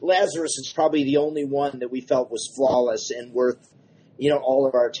 20, Lazarus is probably the only one that we felt was flawless and worth, all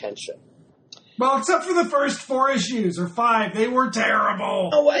of our attention. Well, except for the first 4 issues, or 5. They were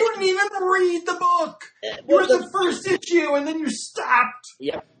terrible. Oh, you didn't even read the book. You read the first issue, and then you stopped.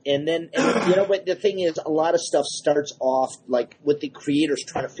 Yep. And then, but the thing is, a lot of stuff starts off, with the creators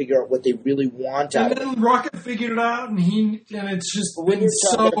trying to figure out what they really want out of it. And then Rocket figured it out, and it's just been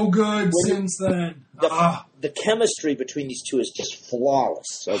so good since then. The chemistry between these two is just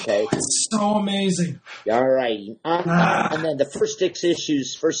flawless, okay? It's so amazing. All right. And then the first 6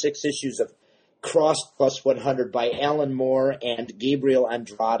 issues of Crossed Plus 100 by Alan Moore and Gabriel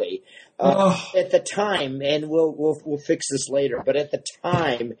Andrade. At the time, and we'll fix this later, but at the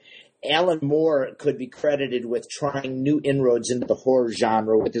time, Alan Moore could be credited with trying new inroads into the horror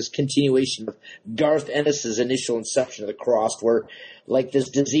genre with his continuation of Garth Ennis's initial inception of the Crossed, where this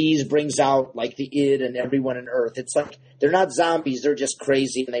disease brings out the id and everyone on Earth. It's they're not zombies, they're just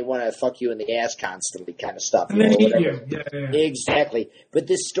crazy and they want to fuck you in the ass constantly kind of stuff. And they eat you. Yeah. Exactly. But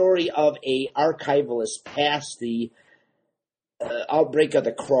this story of a archivalist past the outbreak of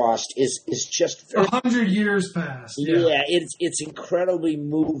the Crossed is just 100 years past. Yeah, it's incredibly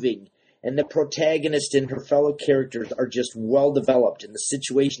moving, and the protagonist and her fellow characters are just well developed, and the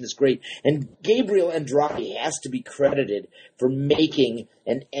situation is great. And Gabriel Andrade has to be credited for making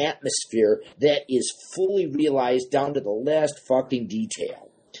an atmosphere that is fully realized down to the last fucking detail.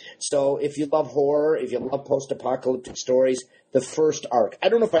 So if you love horror, if you love post-apocalyptic stories, the first arc, I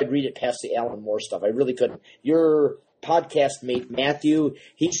don't know if I'd read it past the Alan Moore stuff. I really couldn't. Your podcast mate Matthew,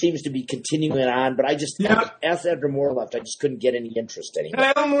 he seems to be continuing on, but I just after Moore left, I just couldn't get any interest anymore.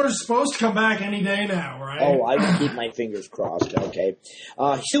 And Alan Moore's supposed to come back any day now, right? Oh, I can keep my fingers crossed. Okay,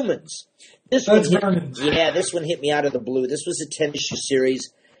 Humans. This one hit me out of the blue. This was a 10-issue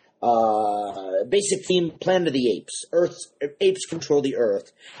series. Basic theme: Planet of the Apes. Apes control the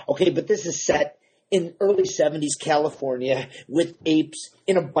Earth. Okay, but this is set in early 70s California with apes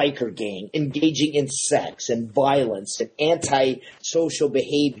in a biker gang engaging in sex and violence and anti-social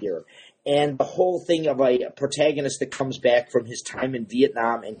behavior. And the whole thing of a protagonist that comes back from his time in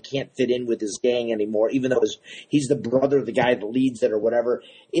Vietnam and can't fit in with his gang anymore, even though he's the brother of the guy that leads it or whatever,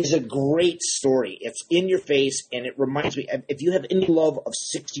 is a great story. It's in your face, and it reminds me, if you have any love of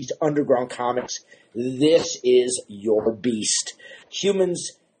 60s underground comics, this is your beast.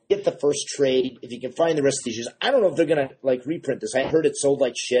 Humans, get the first trade. If you can find the rest of these issues, I don't know if they're going to reprint this. I heard it sold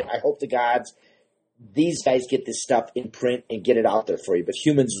like shit. I hope to gods these guys get this stuff in print and get it out there for you. But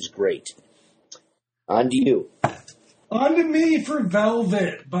Humans was great. On to you. On to me for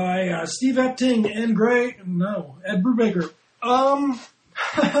Velvet by Steve Epting and Ed Brubaker.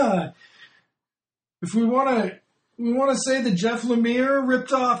 If we want to say that Jeff Lemire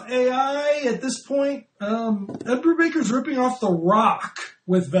ripped off AI at this point, Ed Brubaker's ripping off The Rock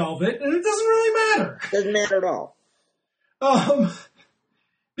with Velvet, and it doesn't really matter. Doesn't matter at all.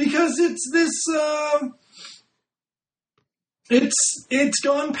 Because it's this, it's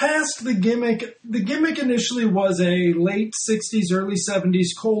gone past the gimmick. The gimmick initially was a late 60s, early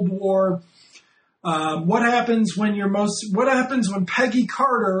 70s Cold War. What happens when Peggy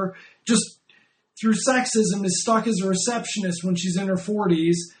Carter, just through sexism, is stuck as a receptionist when she's in her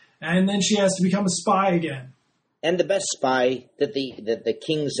 40s, and then she has to become a spy again. And the best spy that the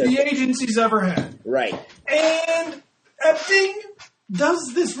kings the agency's ever had. Right. And Epting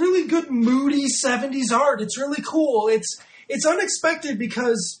does this really good moody 70s art. It's really cool. It's unexpected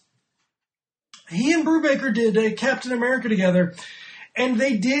because he and Brubaker did Captain America together, and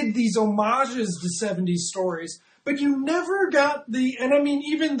they did these homages to 70s stories, but you never got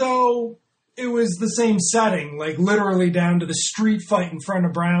even though it was the same setting, like literally down to the street fight in front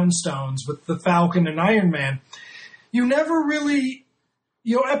of Brownstones with the Falcon and Iron Man, you never really,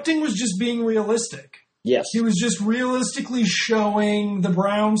 Epting was just being realistic. Yes. He was just realistically showing the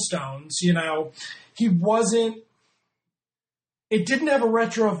Brownstones, He wasn't, it didn't have a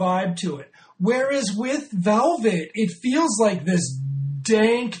retro vibe to it. Whereas with Velvet, it feels like this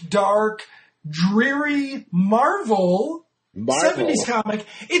dank, dark, dreary Marvel 70s comic.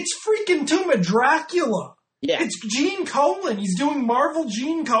 It's freaking Tomb of Dracula. Yeah. It's Gene Colan. He's doing Marvel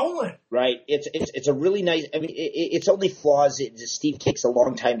Gene Colan. Right. It's a really nice, it's only flaws. Steve takes a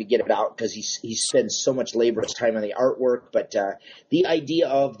long time to get it out because he spends so much laborious time on the artwork. But the idea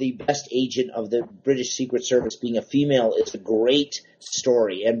of the best agent of the British Secret Service being a female is a great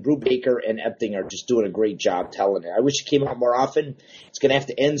story. And Brubaker and Epting are just doing a great job telling it. I wish it came out more often. It's going to have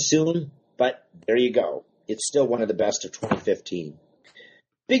to end soon, but there you go. It's still one of the best of 2015.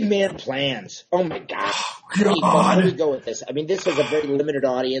 Big Man Plans. Oh, my God. How do we go with this? This was a very limited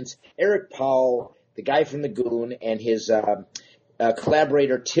audience. Eric Powell, the guy from The Goon, and his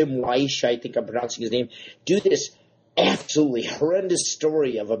collaborator, Tim Weish, I think I'm pronouncing his name, do this absolutely horrendous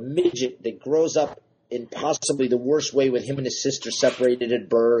story of a midget that grows up in possibly the worst way with him and his sister separated at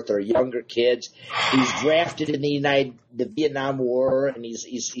birth or younger kids. He's drafted in the Vietnam War, and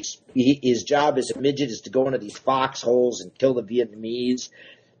his job as a midget is to go into these foxholes and kill the Vietnamese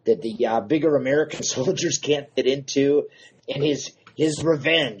that the bigger American soldiers can't get into, and his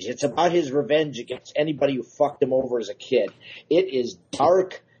revenge. It's about his revenge against anybody who fucked him over as a kid. It is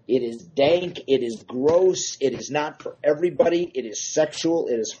dark. It is dank. It is gross. It is not for everybody. It is sexual.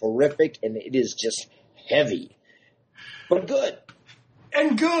 It is horrific, and it is just heavy. But good.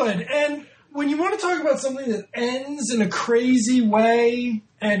 And good. And when you want to talk about something that ends in a crazy way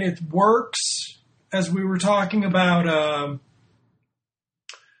and it works, as we were talking about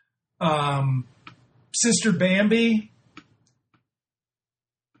Sister Bambi.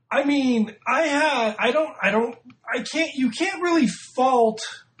 You can't really fault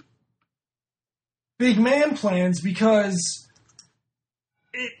Big Man Plans because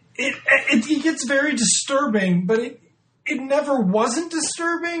it gets very disturbing, but it never wasn't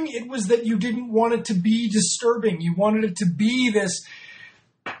disturbing. It was that you didn't want it to be disturbing. You wanted it to be this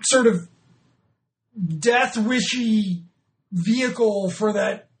sort of death-wishy vehicle for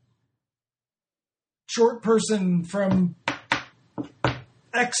that short person from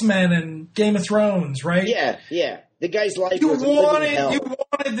X-Men and Game of Thrones, right? Yeah. The guy's life you was living in hell. You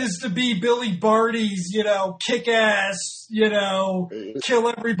wanted this to be Billy Barty's, kick-ass, kill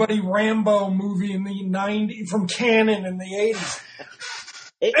everybody Rambo movie in the 90s, from Cannon in the 80s.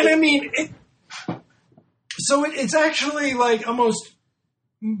 It's actually like almost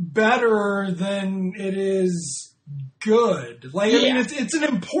better than it is good. It's an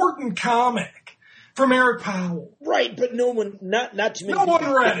important comic from Eric Powell. Right, but no one, not too many. No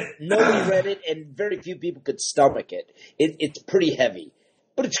one read it. Nobody read it, and very few people could stomach it. It's pretty heavy,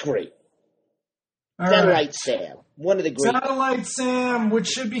 but it's great. Satellite Sam, one of the great. Satellite Sam, which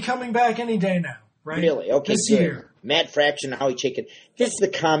should be coming back any day now, right? Really? Okay, this good. year. Matt Fraction, Howie Chaykin. This is the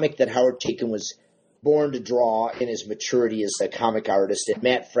comic that Howard Chaykin was born to draw in his maturity as a comic artist, and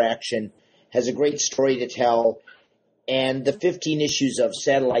Matt Fraction has a great story to tell. And the 15 issues of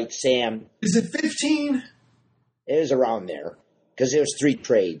Satellite Sam. Is it 15? It was around there. Because there was 3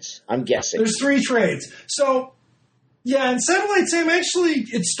 trades, I'm guessing. There's 3 trades. So, yeah, and Satellite Sam actually,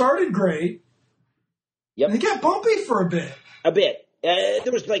 it started great. Yep. And it got bumpy for a bit. A bit.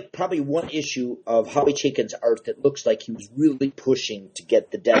 There was like probably one issue of Howie Chaykin's art that looks like he was really pushing to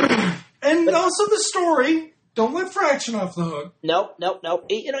get the deadline. And also the story. Don't let Fraction off the hook. No.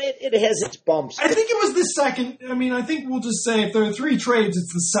 It has its bumps. I think it was the second. I mean, I think we'll just say if there are 3 trades,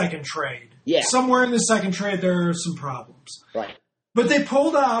 it's the second trade. Yeah. Somewhere in the second trade, there are some problems. Right. But they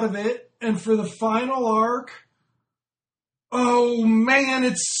pulled out of it, and for the final arc, oh man,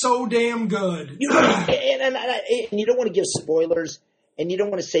 it's so damn good. And you don't want to give spoilers. And you don't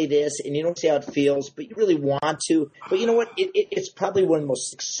want to say this, and you don't say how it feels, but you really want to. But you know what? It's probably one of the most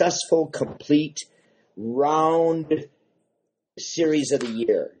successful, complete, round series of the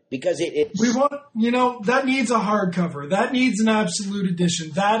year. Because we want, that needs a hardcover. That needs an absolute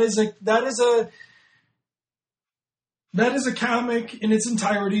edition. That is a comic in its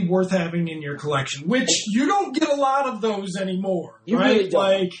entirety worth having in your collection, which you don't get a lot of those anymore. You right? really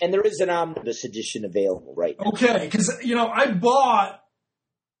don't. And there is an omnibus edition available right now. Okay, because, I bought,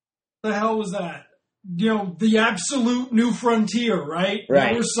 the hell was that? The Absolute New Frontier, right? Right.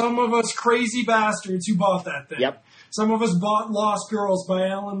 There were some of us crazy bastards who bought that thing. Yep. Some of us bought Lost Girls by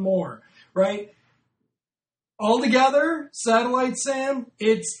Alan Moore, right? Altogether, Satellite Sam,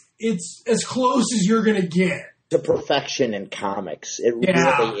 it's as close as you're going to get. To perfection in comics. It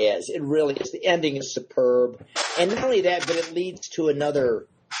really is. It really is. The ending is superb. And not only that, but it leads to another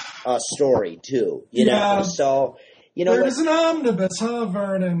story, too. You know? So... There's an omnibus, huh,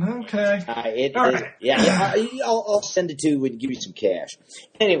 Vernon? Okay. I'll send it to you and give you some cash.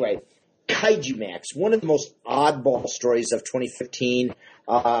 Anyway, Kaijumax, one of the most oddball stories of 2015.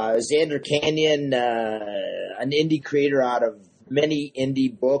 Xander Canyon, an indie creator out of many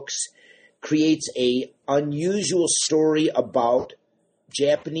indie books, creates a unusual story about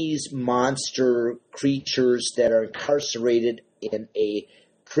Japanese monster creatures that are incarcerated in a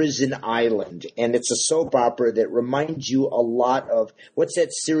prison island, and it's a soap opera that reminds you a lot of what's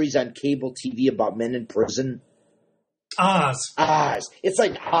that series on cable TV about men in prison? Oz. It's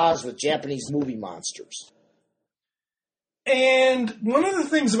like Oz with Japanese movie monsters. And one of the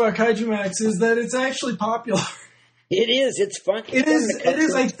things about Kaijumax is that it's actually popular. It is. It's fun. It is.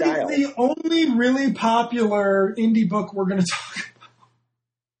 I think the only really popular indie book we're going to talk about.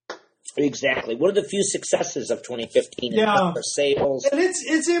 Exactly. One of the few successes of 2015 in sales. And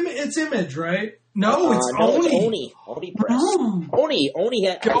it's Image, right? No, it's Oni. Oni Press. Oni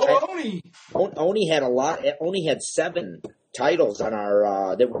had Oni had a lot. Oni had 7 titles on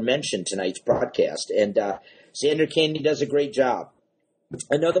our that were mentioned tonight's broadcast, and Xander Candy does a great job.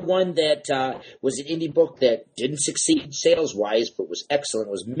 Another one that was an indie book that didn't succeed sales wise, but was excellent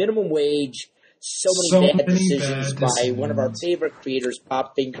was Minimum Wage. So many bad decisions by one of our favorite creators,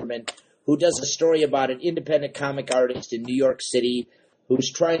 Bob Fingerman, who does a story about an independent comic artist in New York City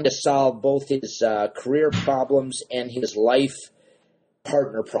who's trying to solve both his career problems and his life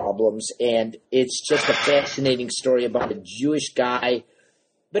partner problems. And it's just a fascinating story about a Jewish guy,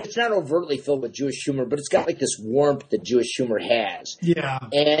 but it's not overtly filled with Jewish humor, but it's got like this warmth that Jewish humor has. Yeah.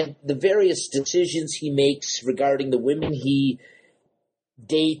 And the various decisions he makes regarding the women he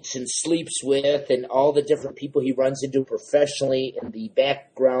dates and sleeps with and all the different people he runs into professionally in the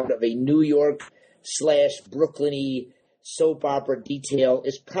background of a New York / Brooklyn-y soap opera detail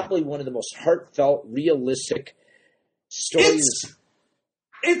is probably one of the most heartfelt, realistic stories.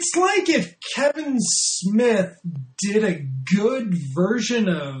 It's like if Kevin Smith did a good version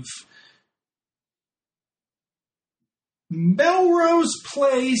of Melrose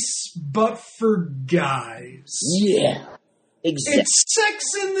Place, but for guys. Yeah. Exactly. It's Sex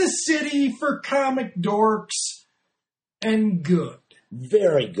in the City for comic dorks and good.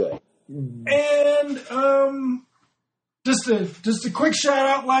 Very good. And just a quick shout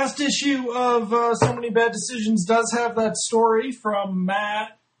out. Last issue of So Many Bad Decisions does have that story from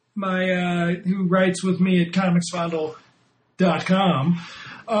Matt, who writes with me at comicsfondle.com.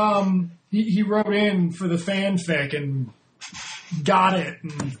 He wrote in for the fanfic and got it.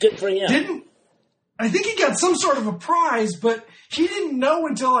 And good for him. I think he got some sort of a prize, but he didn't know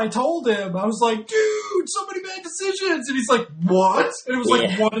until I told him. I was like, dude, so many bad decisions. And he's like, what? And it was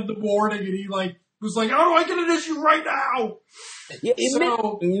like 1 in the morning, and he was like, how do I get an issue right now? Yeah,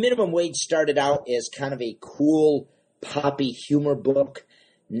 Minimum Wage started out as kind of a cool, poppy humor book,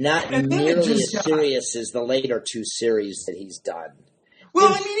 not nearly as serious as the later 2 series that he's done.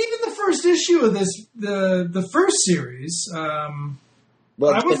 Well, I mean, even the first issue of this, the first series,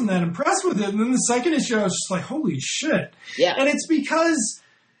 I wasn't that impressed with it. And then the second issue, I was just like, holy shit. Yeah. And it's because,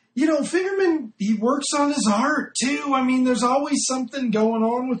 Fingerman, he works on his art, too. I mean, there's always something going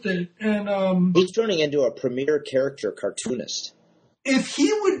on with it. And he's turning into a premier character cartoonist. If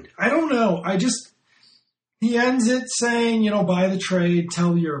he would, I don't know. he ends it saying, buy the trade,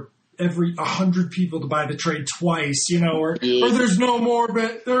 tell your every 100 people to buy the trade twice, or there's no more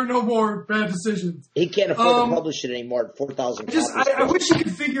there are no more bad decisions. He can't afford to publish it anymore at 4,000 copies. I wish he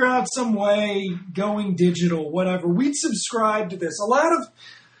could figure out some way going digital, whatever. We'd subscribe to this.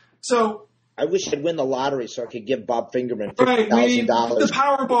 I wish I'd win the lottery so I could give Bob Fingerman $50,000. The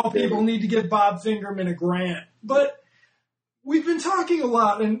Powerball people need to give Bob Fingerman a grant. But we've been talking a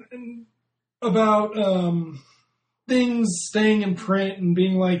lot and about things staying in print and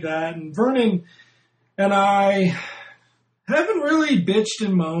being like that. And Vernon and I haven't really bitched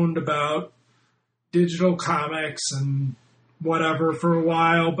and moaned about digital comics and whatever for a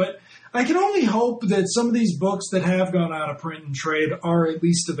while. But I can only hope that some of these books that have gone out of print and trade are at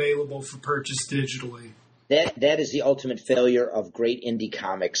least available for purchase digitally. That is the ultimate failure of great indie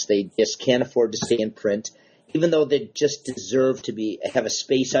comics. They just can't afford to stay in print, even though they just deserve to have a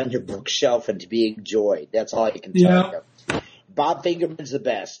space on your bookshelf and to be enjoyed. That's all I can tell you. Bob Fingerman's the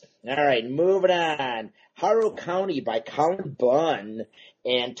best. All right, moving on. Harrow County by Colin Bunn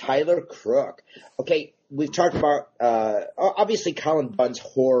and Tyler Crook. Okay, we've talked about, obviously Colin Bunn's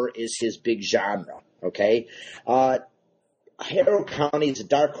horror is his big genre, okay? Harrow County is a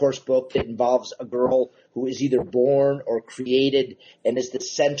Dark Horse book that involves a girl who is either born or created and is the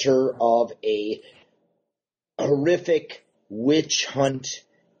center of a horrific witch hunt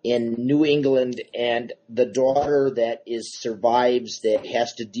in New England, and the daughter that survives that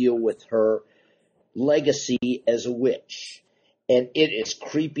has to deal with her legacy as a witch. And it is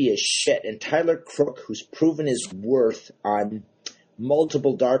creepy as shit. And Tyler Crook, who's proven his worth on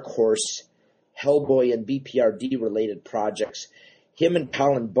multiple Dark Horse, Hellboy, and BPRD related projects, him and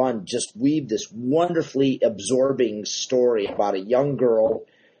Colin Bunn just weave this wonderfully absorbing story about a young girl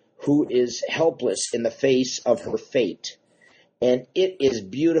who is helpless in the face of her fate. And it is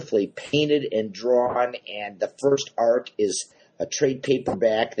beautifully painted and drawn, and the first arc is a trade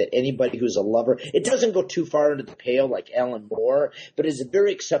paperback that anybody who's a lover, it doesn't go too far into the pale like Alan Moore, but it's a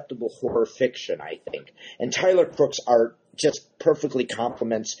very acceptable horror fiction, I think. And Tyler Crook's art just perfectly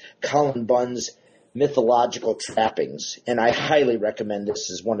complements Colin Bunn's mythological trappings, and I highly recommend this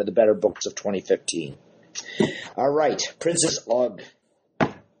as one of the better books of 2015. All right, Princess Ugg.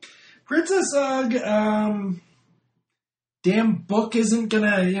 Princess Ugg, damn book isn't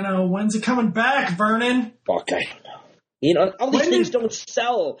gonna, when's it coming back, Vernon? Fuck, I don't know. All these things don't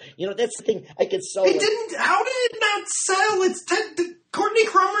sell. That's the thing. I could sell. It didn't. How did it not sell? It's Courtney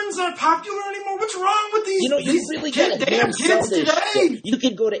Crumrin's not popular anymore. What's wrong with these? You really got to damn kids today. You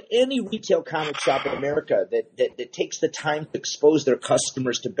can go to any retail comic shop in America that takes the time to expose their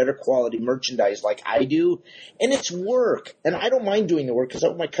customers to better quality merchandise like I do, and it's work. And I don't mind doing the work because I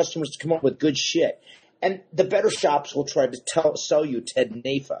want my customers to come up with good shit. And the better shops will try to sell you Ted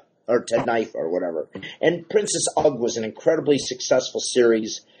Knife or whatever. And Princess Ugg was an incredibly successful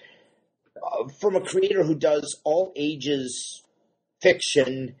series from a creator who does all ages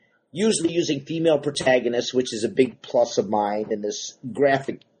fiction, usually using female protagonists, which is a big plus of mine in this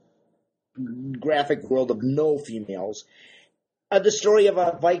graphic world of no females. The story of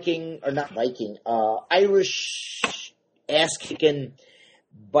a Irish ass-kicking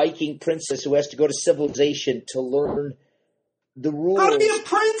Viking princess who has to go to civilization to learn the rules. How to be a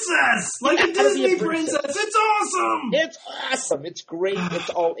princess! Like a Disney princess. It's awesome! It's awesome. It's great. It's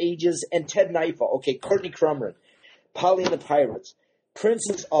all ages. And Ted Knife. Okay, Courtney Crumrin. Polly and the Pirates.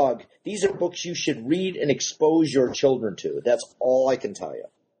 Princess Ugg. These are books you should read and expose your children to. That's all I can tell you.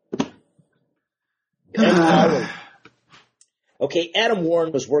 Okay, Adam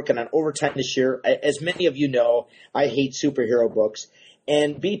Warren was working on Overtime this year. As many of you know, I hate superhero books.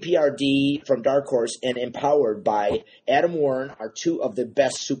 And BPRD from Dark Horse and Empowered by Adam Warren are two of the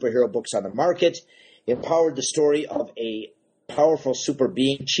best superhero books on the market. Empowered, the story of a powerful super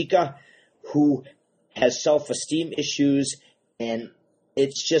being, Chica, who has self-esteem issues, and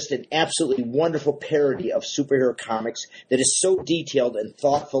it's just an absolutely wonderful parody of superhero comics that is so detailed and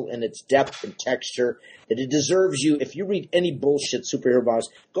thoughtful in its depth and texture that it deserves you. If you read any bullshit superhero books,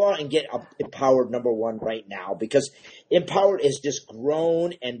 go out and get Empowered #1 right now, because Empowered has just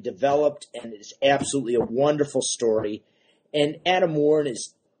grown and developed, and it's absolutely a wonderful story. And Adam Warren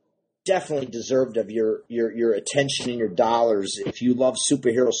is definitely deserved of your attention and your dollars if you love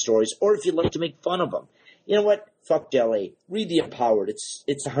superhero stories or if you like to make fun of them. You know what? Fuck Delhi. Read the Empowered.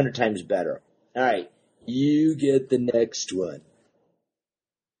 It's 100 times better. All right. You get the next one.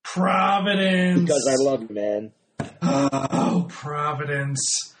 Providence. Because I love you, man. Oh,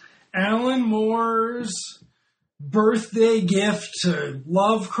 Providence. Alan Moore's birthday gift to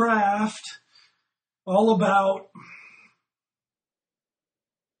Lovecraft. All about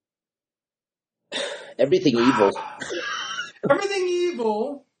Everything evil. Everything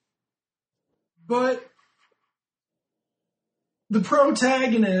evil, but the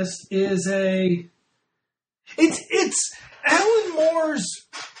protagonist is it's Alan Moore's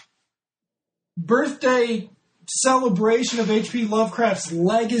birthday celebration of H.P. Lovecraft's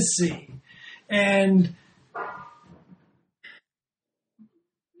legacy. And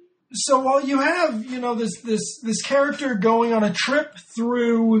so while you have, this character going on a trip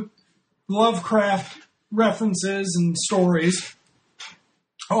through Lovecraft references and stories,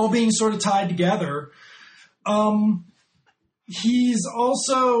 all being sort of tied together, he's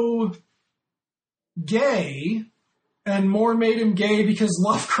also gay, and Moore made him gay because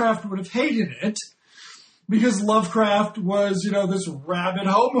Lovecraft would have hated it, because Lovecraft was, this rabid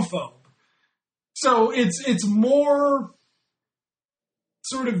homophobe. So it's more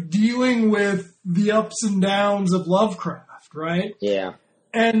sort of dealing with the ups and downs of Lovecraft, right? Yeah.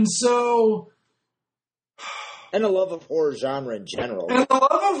 And so... And a love of horror genre in general. And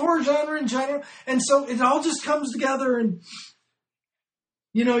so it all just comes together, and,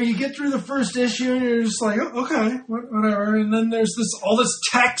 you get through the first issue and you're just like, oh, okay, whatever. And then there's all this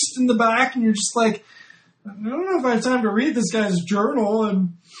text in the back, and you're just like, I don't know if I have time to read this guy's journal.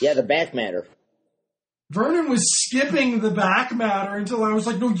 And yeah, the back matter. Vernon was skipping the back matter until I was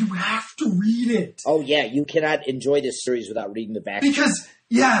like, no, you have to read it. Oh, yeah, you cannot enjoy this series without reading the back matter. Because,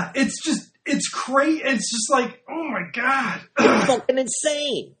 it's crazy. It's just like, oh my God. It's fucking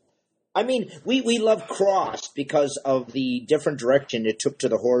insane. I mean, we love Cross because of the different direction it took to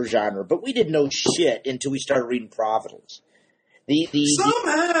the horror genre, but we didn't know shit until we started reading Providence.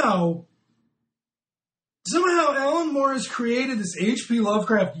 Somehow Alan Moore has created this H.P.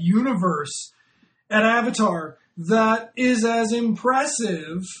 Lovecraft universe at Avatar that is as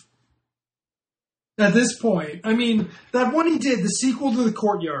impressive at this point. I mean, that one he did, the sequel to The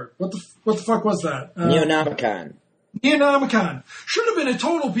Courtyard. What the fuck was that? Neonomicon. Neonomicon. Should have been a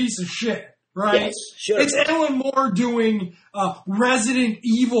total piece of shit, right? Yes, should have. It's Alan Moore doing Resident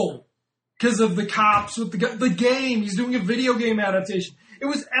Evil because of the cops with the game. He's doing a video game adaptation. It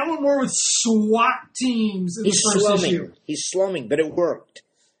was Alan Moore with SWAT teams in the first issue. He's slumming, but it worked.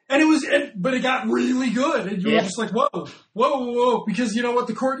 But it got really good. And you were just like, whoa. Because you know what?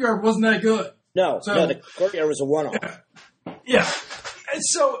 The Courtyard wasn't that good. No, the Courtyard was a one-off. Yeah.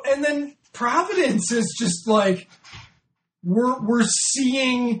 And then Providence is just like, we're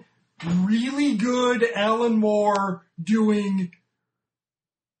seeing really good Alan Moore doing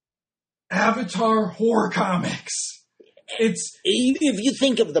Avatar horror comics. If you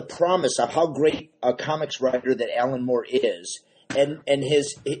think of the promise of how great a comics writer that Alan Moore is, and he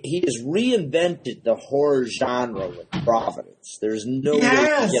has reinvented the horror genre with Providence. There's no way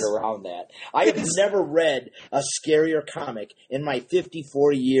to get around that. I have never read a scarier comic in my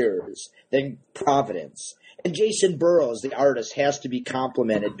 54 years than Providence. And Jason Burrows, the artist, has to be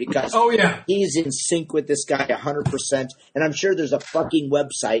complimented because he's in sync with this guy 100%. And I'm sure there's a fucking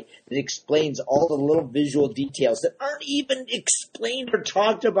website that explains all the little visual details that aren't even explained or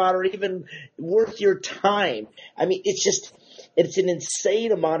talked about or even worth your time. I mean, it's an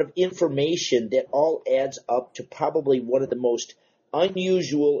insane amount of information that all adds up to probably one of the most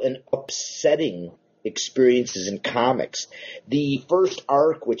unusual and upsetting experiences in comics. The first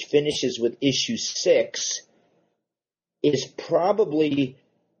arc, which finishes with issue 6, is probably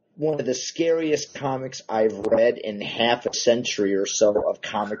one of the scariest comics I've read in half a century or so of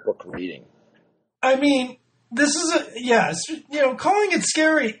comic book reading. I mean, this is calling it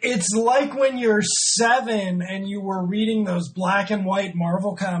scary, it's like when you're 7 and you were reading those black and white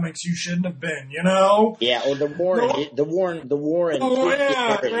Marvel comics you shouldn't have been, Yeah, or the Warren. Oh,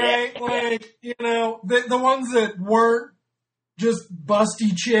 yeah, right, the ones that weren't just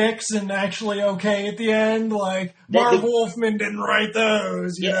busty chicks and actually okay at the end, like Marv Wolfman didn't write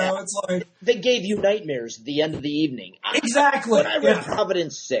those, you know, it's like... They gave you nightmares at the end of the evening. Exactly. When I read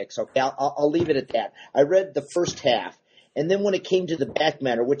Providence 6, okay, I'll leave it at that. I read the first half, and then when it came to the back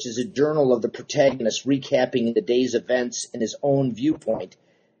matter, which is a journal of the protagonist recapping the day's events in his own viewpoint,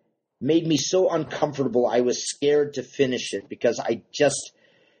 made me so uncomfortable I was scared to finish it because I just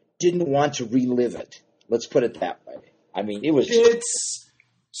didn't want to relive it. Let's put it that way. I mean, it was just... It's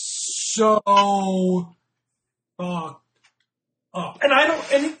so fucked up.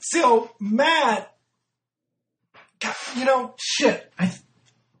 And so, Matt, shit.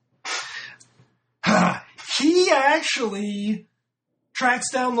 He actually tracks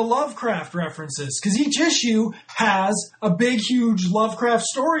down the Lovecraft references, because each issue has a big, huge Lovecraft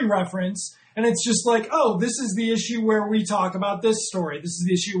story reference, And it's just like, oh, this is the issue where we talk about this story. This is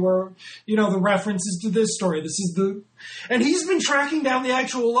the issue where, the references to this story. And he's been tracking down the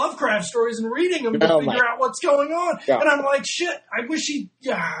actual Lovecraft stories and reading them to figure out what's going on. Yeah. And I'm like, shit, I wish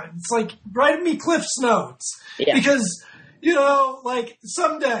it's like, write me Cliff's Notes. Yeah. Because,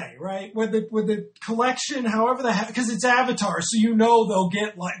 someday, right, with the collection, however because it's Avatar, so they'll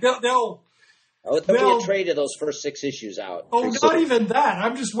get there'll be a trade of those first 6 issues out. Oh, not even that.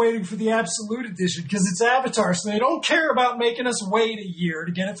 I'm just waiting for the Absolute Edition because it's Avatar, so they don't care about making us wait a year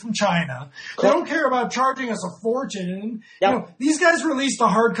to get it from China. They don't care about charging us a fortune. And, these guys released a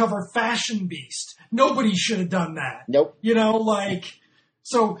hardcover Fashion Beast. Nobody should have done that. Nope.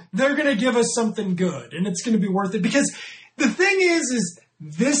 So they're going to give us something good, and it's going to be worth it. Because the thing is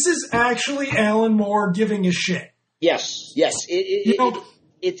this is actually Alan Moore giving a shit. Yes.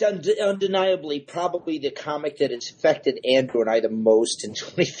 It's undeniably probably the comic that has affected Andrew and I the most in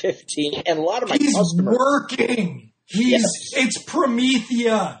 2015, and a lot of my customers. He's working. It's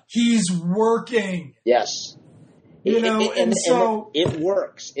Promethea. He's working. Yes. And it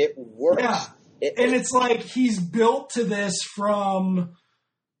works. It works. Yeah. And it's like he's built to this from,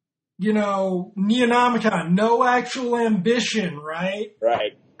 Neonomicon, no actual ambition, right?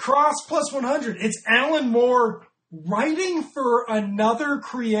 Right. Cross plus 100. It's Alan Moore writing for another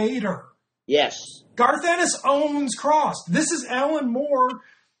creator. Yes. Garth Ennis owns Cross. This is Alan Moore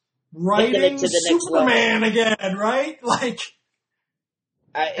writing Superman again, right?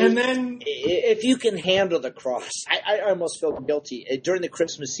 And then if you can handle the Cross, I almost feel guilty. During the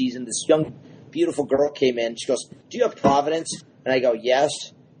Christmas season, this young, beautiful girl came in. She goes, "Do you have Providence?" And I go, "Yes,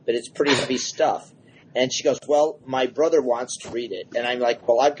 but it's pretty heavy stuff." And she goes, "Well, my brother wants to read it." And I'm like,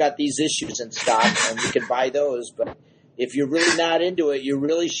 "Well, I've got these issues in stock, and you can buy those. But if you're really not into it, you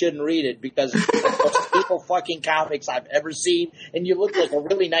really shouldn't read it because it's the most people fucking comics I've ever seen. And you look like a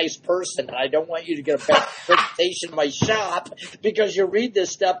really nice person, and I don't want you to get a bad reputation in my shop because you read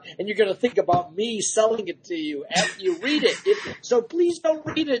this stuff, and you're going to think about me selling it to you after you read it. So please don't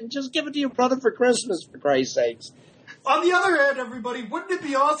read it, and just give it to your brother for Christmas, for Christ's sakes." On the other hand, everybody, wouldn't it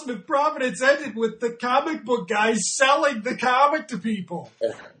be awesome if Providence ended with the comic book guys selling the comic to people?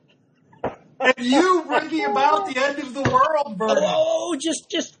 And you bringing about the end of the world, Bernie. Oh,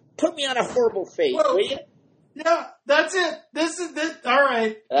 just put me on a horrible fate, will you? Yeah, that's it. This is it. All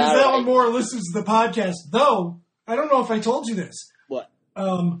right. Because Alan Moore listens to the podcast. Though, I don't know if I told you this. What?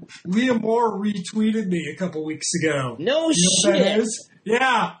 Leah Moore retweeted me a couple weeks ago. No shit. What that is?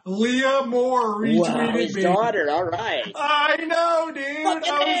 Yeah, Leah Moore retweeted his me. daughter, all right. I know, dude. I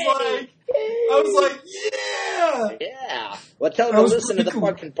was like, yeah. Yeah. Well, tell them to listen to the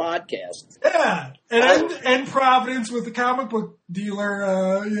fucking podcast. Yeah. And Providence with the comic book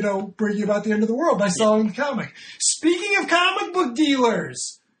dealer, bringing about the end of the world by selling the comic. Speaking of comic book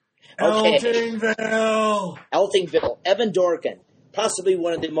dealers, Eltingville, Evan Dorkin, possibly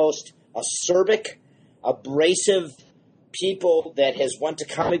one of the most acerbic, abrasive people that has went to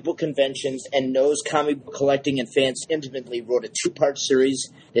comic book conventions and knows comic book collecting and fans intimately, wrote a 2-part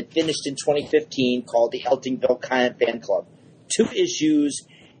series that finished in 2015 called the Eltingville Fan Club. 2 issues,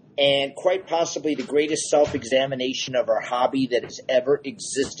 and quite possibly the greatest self-examination of our hobby that has ever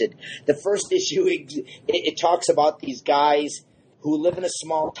existed. The first issue, it talks about these guys who live in a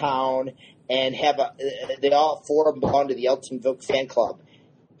small town and they all 4 of them belong to the Eltingville Fan Club.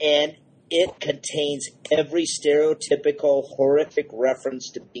 And it contains every stereotypical, horrific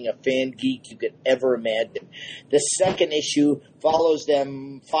reference to being a fan geek you could ever imagine. The second issue follows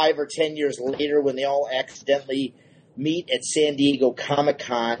them 5 or 10 years later when they all accidentally meet at San Diego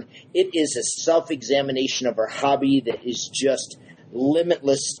Comic-Con. It is a self-examination of our hobby that is just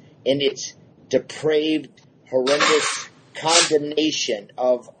limitless in its depraved, horrendous condemnation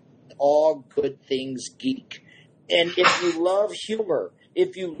of all good things geek. And if you love humor,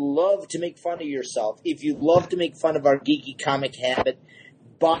 if you love to make fun of yourself, if you love to make fun of our geeky comic habit,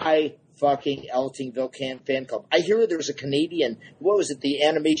 buy fucking Eltingville Fan Club. I hear there's a Canadian, what was it, the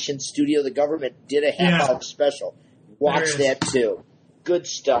animation studio, the government did a half-hour special. Watch that too. Good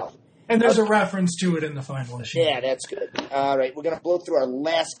stuff. And there's a reference to it in the final issue. Yeah, that's good. All right, we're going to blow through our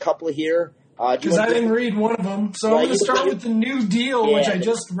last couple here. Because I didn't read one of them. So I'm going to start with the New Deal, which I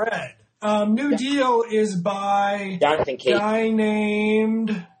just read. New Deal is by Jonathan Case. A guy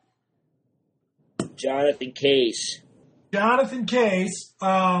named Jonathan Case. Jonathan Case.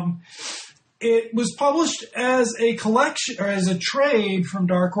 It was published as a collection or as a trade from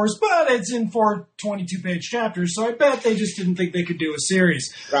Dark Horse, but it's in 4 22-page chapters. So I bet they just didn't think they could do a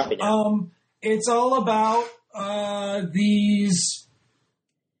series. It's all about these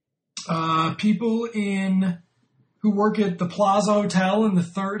people in who work at the Plaza Hotel in the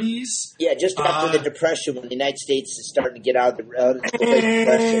 30s. Yeah, just after the Depression, when the United States is starting to get out of the Depression.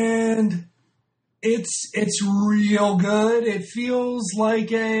 And it's real good. It feels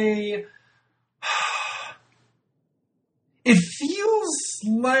like a... It feels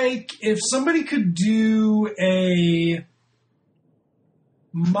like if somebody could do a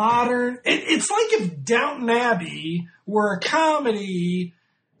modern... It's like if Downton Abbey were a comedy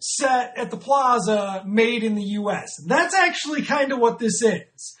set at the Plaza made in the U.S. That's actually kind of what this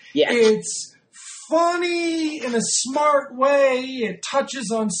is. Yeah. It's funny in a smart way. It touches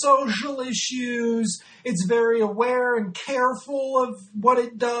on social issues. It's very aware and careful of what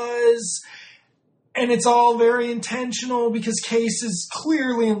it does. And it's all very intentional because Case is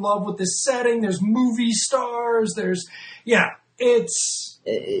clearly in love with this setting. There's movie stars. It's...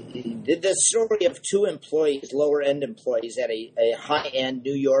 The story of two employees, lower-end employees, at a high-end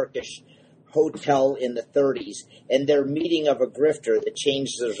New Yorkish hotel in the 30s, and their meeting of a grifter that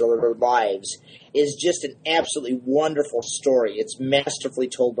changed their lives is just an absolutely wonderful story. It's masterfully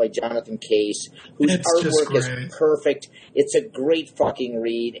told by Jonathan Case, whose artwork is perfect. It's a great fucking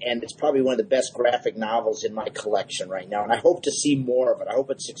read, and it's probably one of the best graphic novels in my collection right now, and I hope to see more of it. I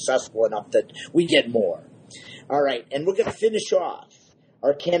hope it's successful enough that we get more. All right, and we're going to finish off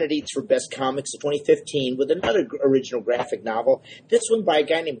our candidates for Best Comics of 2015 with another original graphic novel, this one by a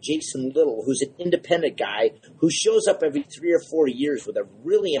guy named Jason Little, who's an independent guy who shows up every 3 or 4 years with a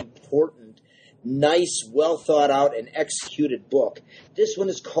really important, nice, well-thought-out, and executed book. This one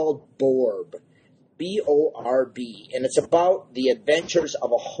is called Borb, B-O-R-B, and it's about the adventures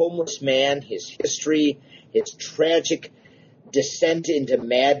of a homeless man, his history, his tragic descent into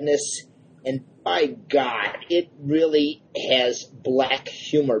madness, and by God, it really has black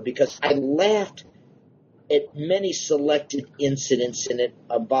humor because I laughed at many selected incidents in it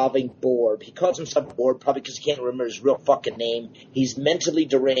involving Borb. He calls himself Borb probably because he can't remember his real fucking name. He's mentally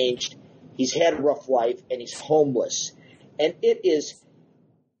deranged, he's had a rough life, and he's homeless. And it is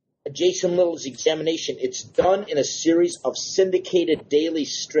Jason Little's examination. It's done in a series of syndicated daily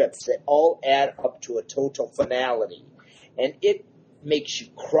strips that all add up to a total finality. And it makes you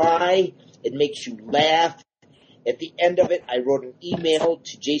cry. It makes you laugh. At the end of it, I wrote an email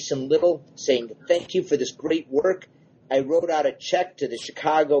to Jason Little saying, thank you for this great work. I wrote out a check to the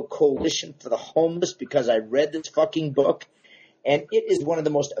Chicago Coalition for the Homeless because I read this fucking book. And it is one of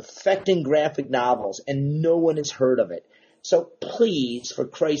the most affecting graphic novels, and no one has heard of it. So please, for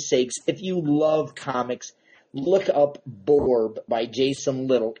Christ's sakes, if you love comics, look up Borb by Jason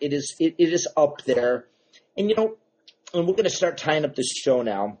Little. It is up there. And, you know, and we're going to start tying up this show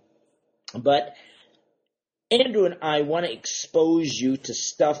now. But Andrew and I want to expose you to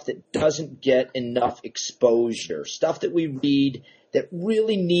stuff that doesn't get enough exposure, stuff that we read that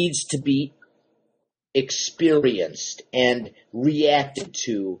really needs to be experienced and reacted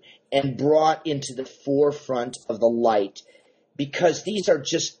to and brought into the forefront of the light, because these are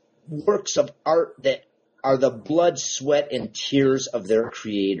just works of art that are the blood, sweat, and tears of their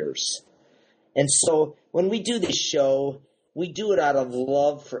creators. And so when we do this show, we do it out of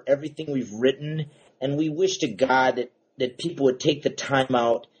love for everything we've written, and we wish to God that people would take the time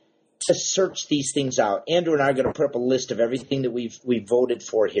out to search these things out. Andrew and I are going to put up a list of everything that we've voted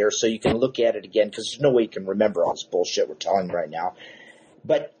for here so you can look at it again, because there's no way you can remember all this bullshit we're telling right now.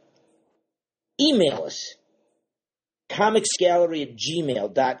 But email us,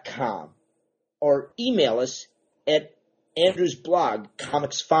 comicsgallery@gmail.com, or email us at Andrew's blog,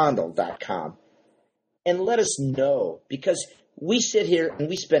 comicsfondle.com. And let us know, because we sit here and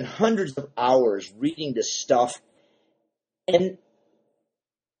we spend hundreds of hours reading this stuff, and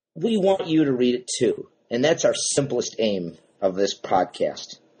we want you to read it too. And that's our simplest aim of this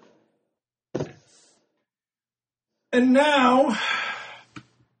podcast. And now,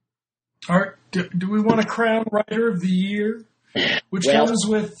 do we want to crown Writer of the Year? Which comes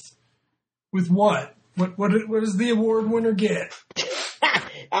with what? What does the award winner get?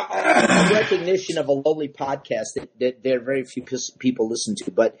 A recognition of a lowly podcast that there are very few people listen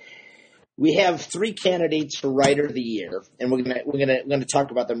to, but we have 3 candidates for Writer of the Year, and we're gonna talk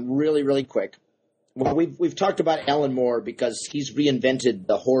about them really, really quick. Well, we've talked about Alan Moore because he's reinvented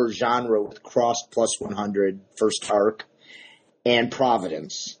the horror genre with Cross Plus 100, First Arc, and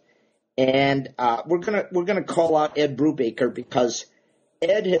Providence, and we're gonna call out Ed Brubaker because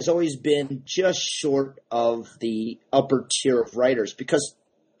Ed has always been just short of the upper tier of writers because,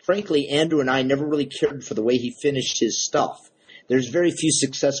 frankly, Andrew and I never really cared for the way he finished his stuff. There's very few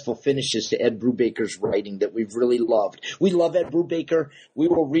successful finishes to Ed Brubaker's writing that we've really loved. We love Ed Brubaker. We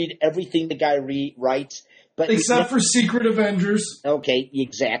will read everything the guy writes. But except for Secret Avengers. Okay,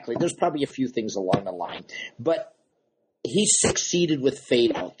 exactly. There's probably a few things along the line. But he succeeded with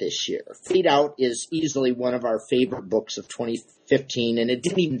Fade Out this year. Fade Out is easily one of our favorite books of 2015, and it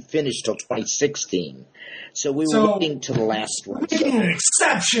didn't even finish till 2016. So we were waiting to the last one. Making an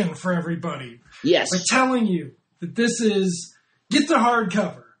exception for everybody. Yes. By telling you that this is, get the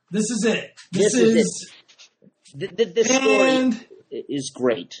hardcover. This is it. This is it. This story is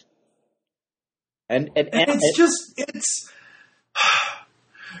great. And it's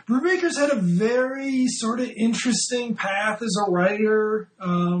Brubaker's had a very sort of interesting path as a writer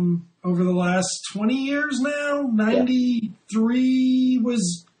over the last 20 years now. 93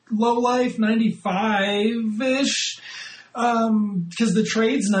 was Low Life, 95-ish. Because the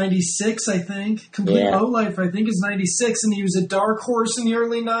trade's 96, I think. Complete Low Life, I think, is 96. And he was at Dark Horse in the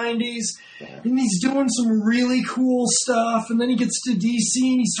early 90s. And he's doing some really cool stuff. And then he gets to DC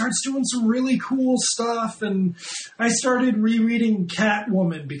and he starts doing some really cool stuff. And I started rereading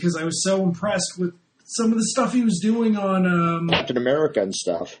Catwoman because I was so impressed with some of the stuff he was doing on Captain America and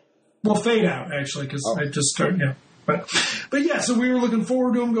stuff. Well, Fade Out, actually, because I just started, But yeah, so we were looking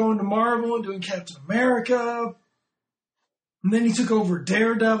forward to him going to Marvel and doing Captain America. And then he took over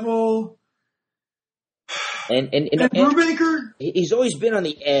Daredevil. And Brubaker, he's always been on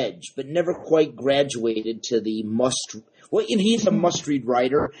the edge, but never quite graduated to the must. Well, he's a must-read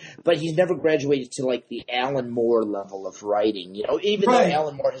writer, but he's never graduated to like the Alan Moore level of writing. Even though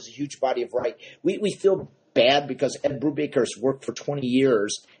Alan Moore has a huge body of writing, we feel bad because Ed Brubaker's worked for 20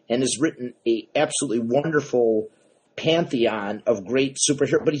 years and has written a absolutely wonderful pantheon of great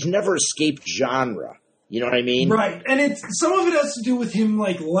superheroes, but he's never escaped genre. You know what I mean? Right. And some of it has to do with him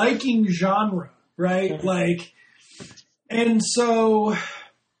liking genre, right? And so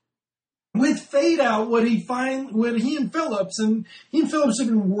with Fade Out, when he and Phillips have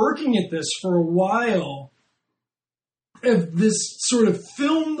been working at this for a while. If this sort of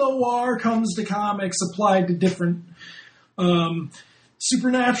film noir comes to comics applied to different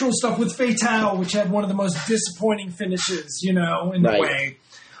supernatural stuff with Fatale, which had one of the most disappointing finishes, in a way.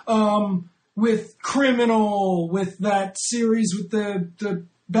 With Criminal, with that series with the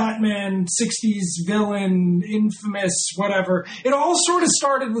Batman 60s villain, Infamous, whatever. It all sort of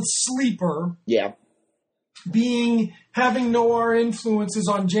started with Sleeper. Yeah. Having noir influences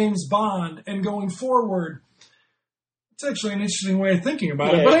on James Bond, and going forward. It's actually an interesting way of thinking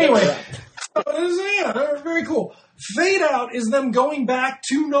about it. But anyway, very cool. Fade Out is them going back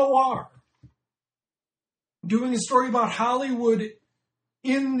to noir. Doing a story about Hollywood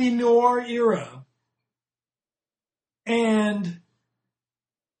in the noir era, and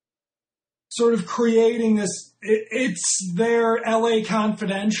sort of creating this, it's their LA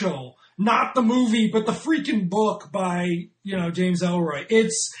Confidential, not the movie, but the freaking book by, James Ellroy.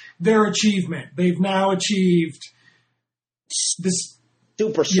 It's their achievement. They've now achieved this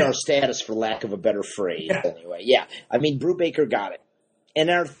superstar status, for lack of a better phrase. Anyway, I mean, Brubaker got it.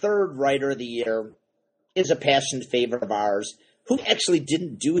 And our third writer of the year is a passionate favorite of ours, who actually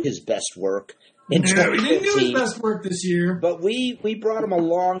didn't do his best work in 2015. He didn't do his best work this year. But we brought him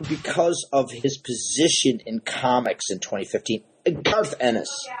along because of his position in comics in 2015. Garth Ennis.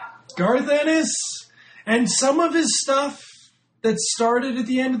 Garth Ennis. And some of his stuff that started at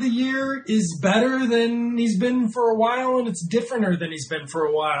the end of the year is better than he's been for a while, and it's differenter than he's been for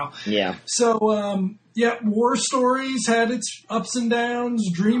a while. Yeah. So, War Stories had its ups and downs.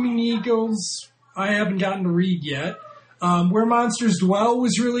 Dreaming Eagles, I haven't gotten to read yet. Where Monsters Dwell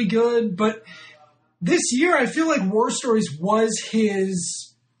was really good, but this year I feel like War Stories was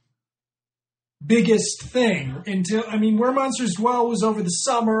his biggest thing. Where Monsters Dwell was over the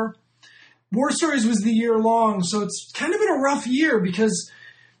summer. War Stories was the year long, so it's kind of been a rough year because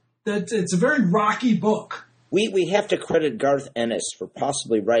it's a very rocky book. We have to credit Garth Ennis for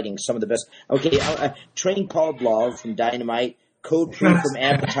possibly writing some of the best. Okay, Train Called Love from Dynamite. Code Crew from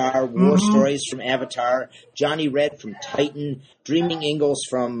Avatar, War Stories from Avatar, Johnny Red from Titan, Dreaming Eagles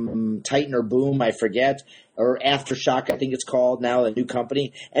from Titan or Boom, I forget, or Aftershock, I think it's called now, a new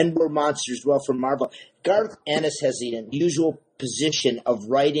company, and Where Monsters Dwell from Marvel. Garth Ennis has the unusual position of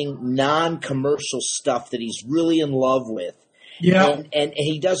writing non-commercial stuff that he's really in love with. Yeah. And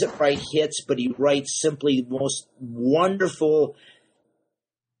he doesn't write hits, but he writes simply the most wonderful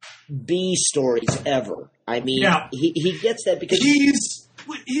B stories ever. He gets that because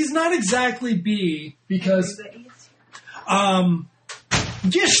he's not exactly B, because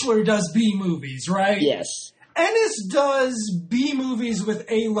Gishler does B movies, right? Yes. Ennis does B movies with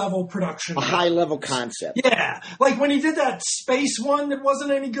A-level production. A high-level concept. Yeah. Like when he did that space one that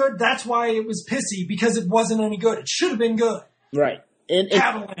wasn't any good, that's why it was pissy, because it wasn't any good. It should have been good. Right.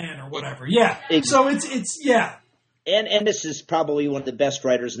 Catalan or whatever. Yeah. Exactly. So it's And this is probably one of the best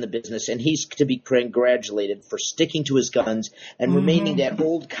writers in the business, and he's to be congratulated for sticking to his guns and remaining that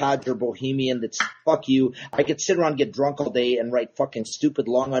old codger bohemian that's, fuck you, I could sit around and get drunk all day and write fucking stupid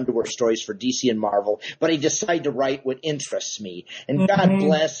long underwear stories for DC and Marvel, but I decide to write what interests me. And God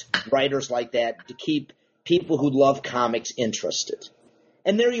bless writers like that to keep people who love comics interested.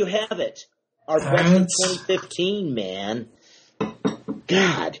 And there you have it. Our best in 2015, man.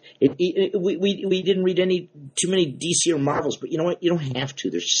 God, we didn't read too many DC or Marvels, but you know what? You don't have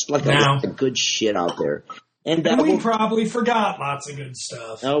to. There's just like a lot of good shit out there. And we probably forgot lots of good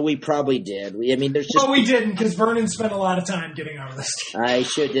stuff. Oh, we probably did. There's just. Well, we didn't, because Vernon spent a lot of time getting our list. I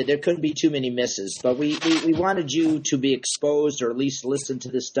should. There couldn't be too many misses, but we wanted you to be exposed or at least listen to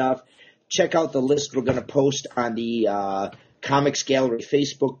this stuff. Check out the list we're going to post on the Comics Gallery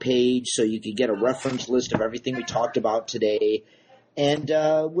Facebook page, so you can get a reference list of everything we talked about today. And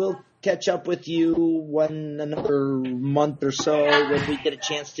we'll catch up with you another month or so when we get a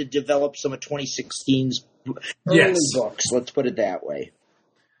chance to develop some of 2016's early books. Let's put it that way.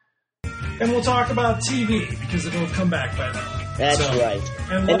 And we'll talk about TV, because it'll come back by then. That's right.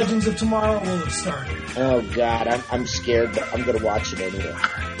 And Legends of Tomorrow will have started. Oh, God, I'm scared, but I'm going to watch it anyway.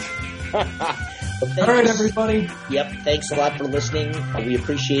 All right, everybody. Yep, thanks a lot for listening. We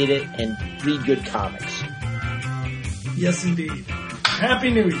appreciate it, and read good comics. Yes, indeed.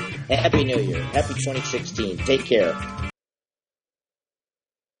 Happy New Year. Happy New Year. Happy 2016. Take care.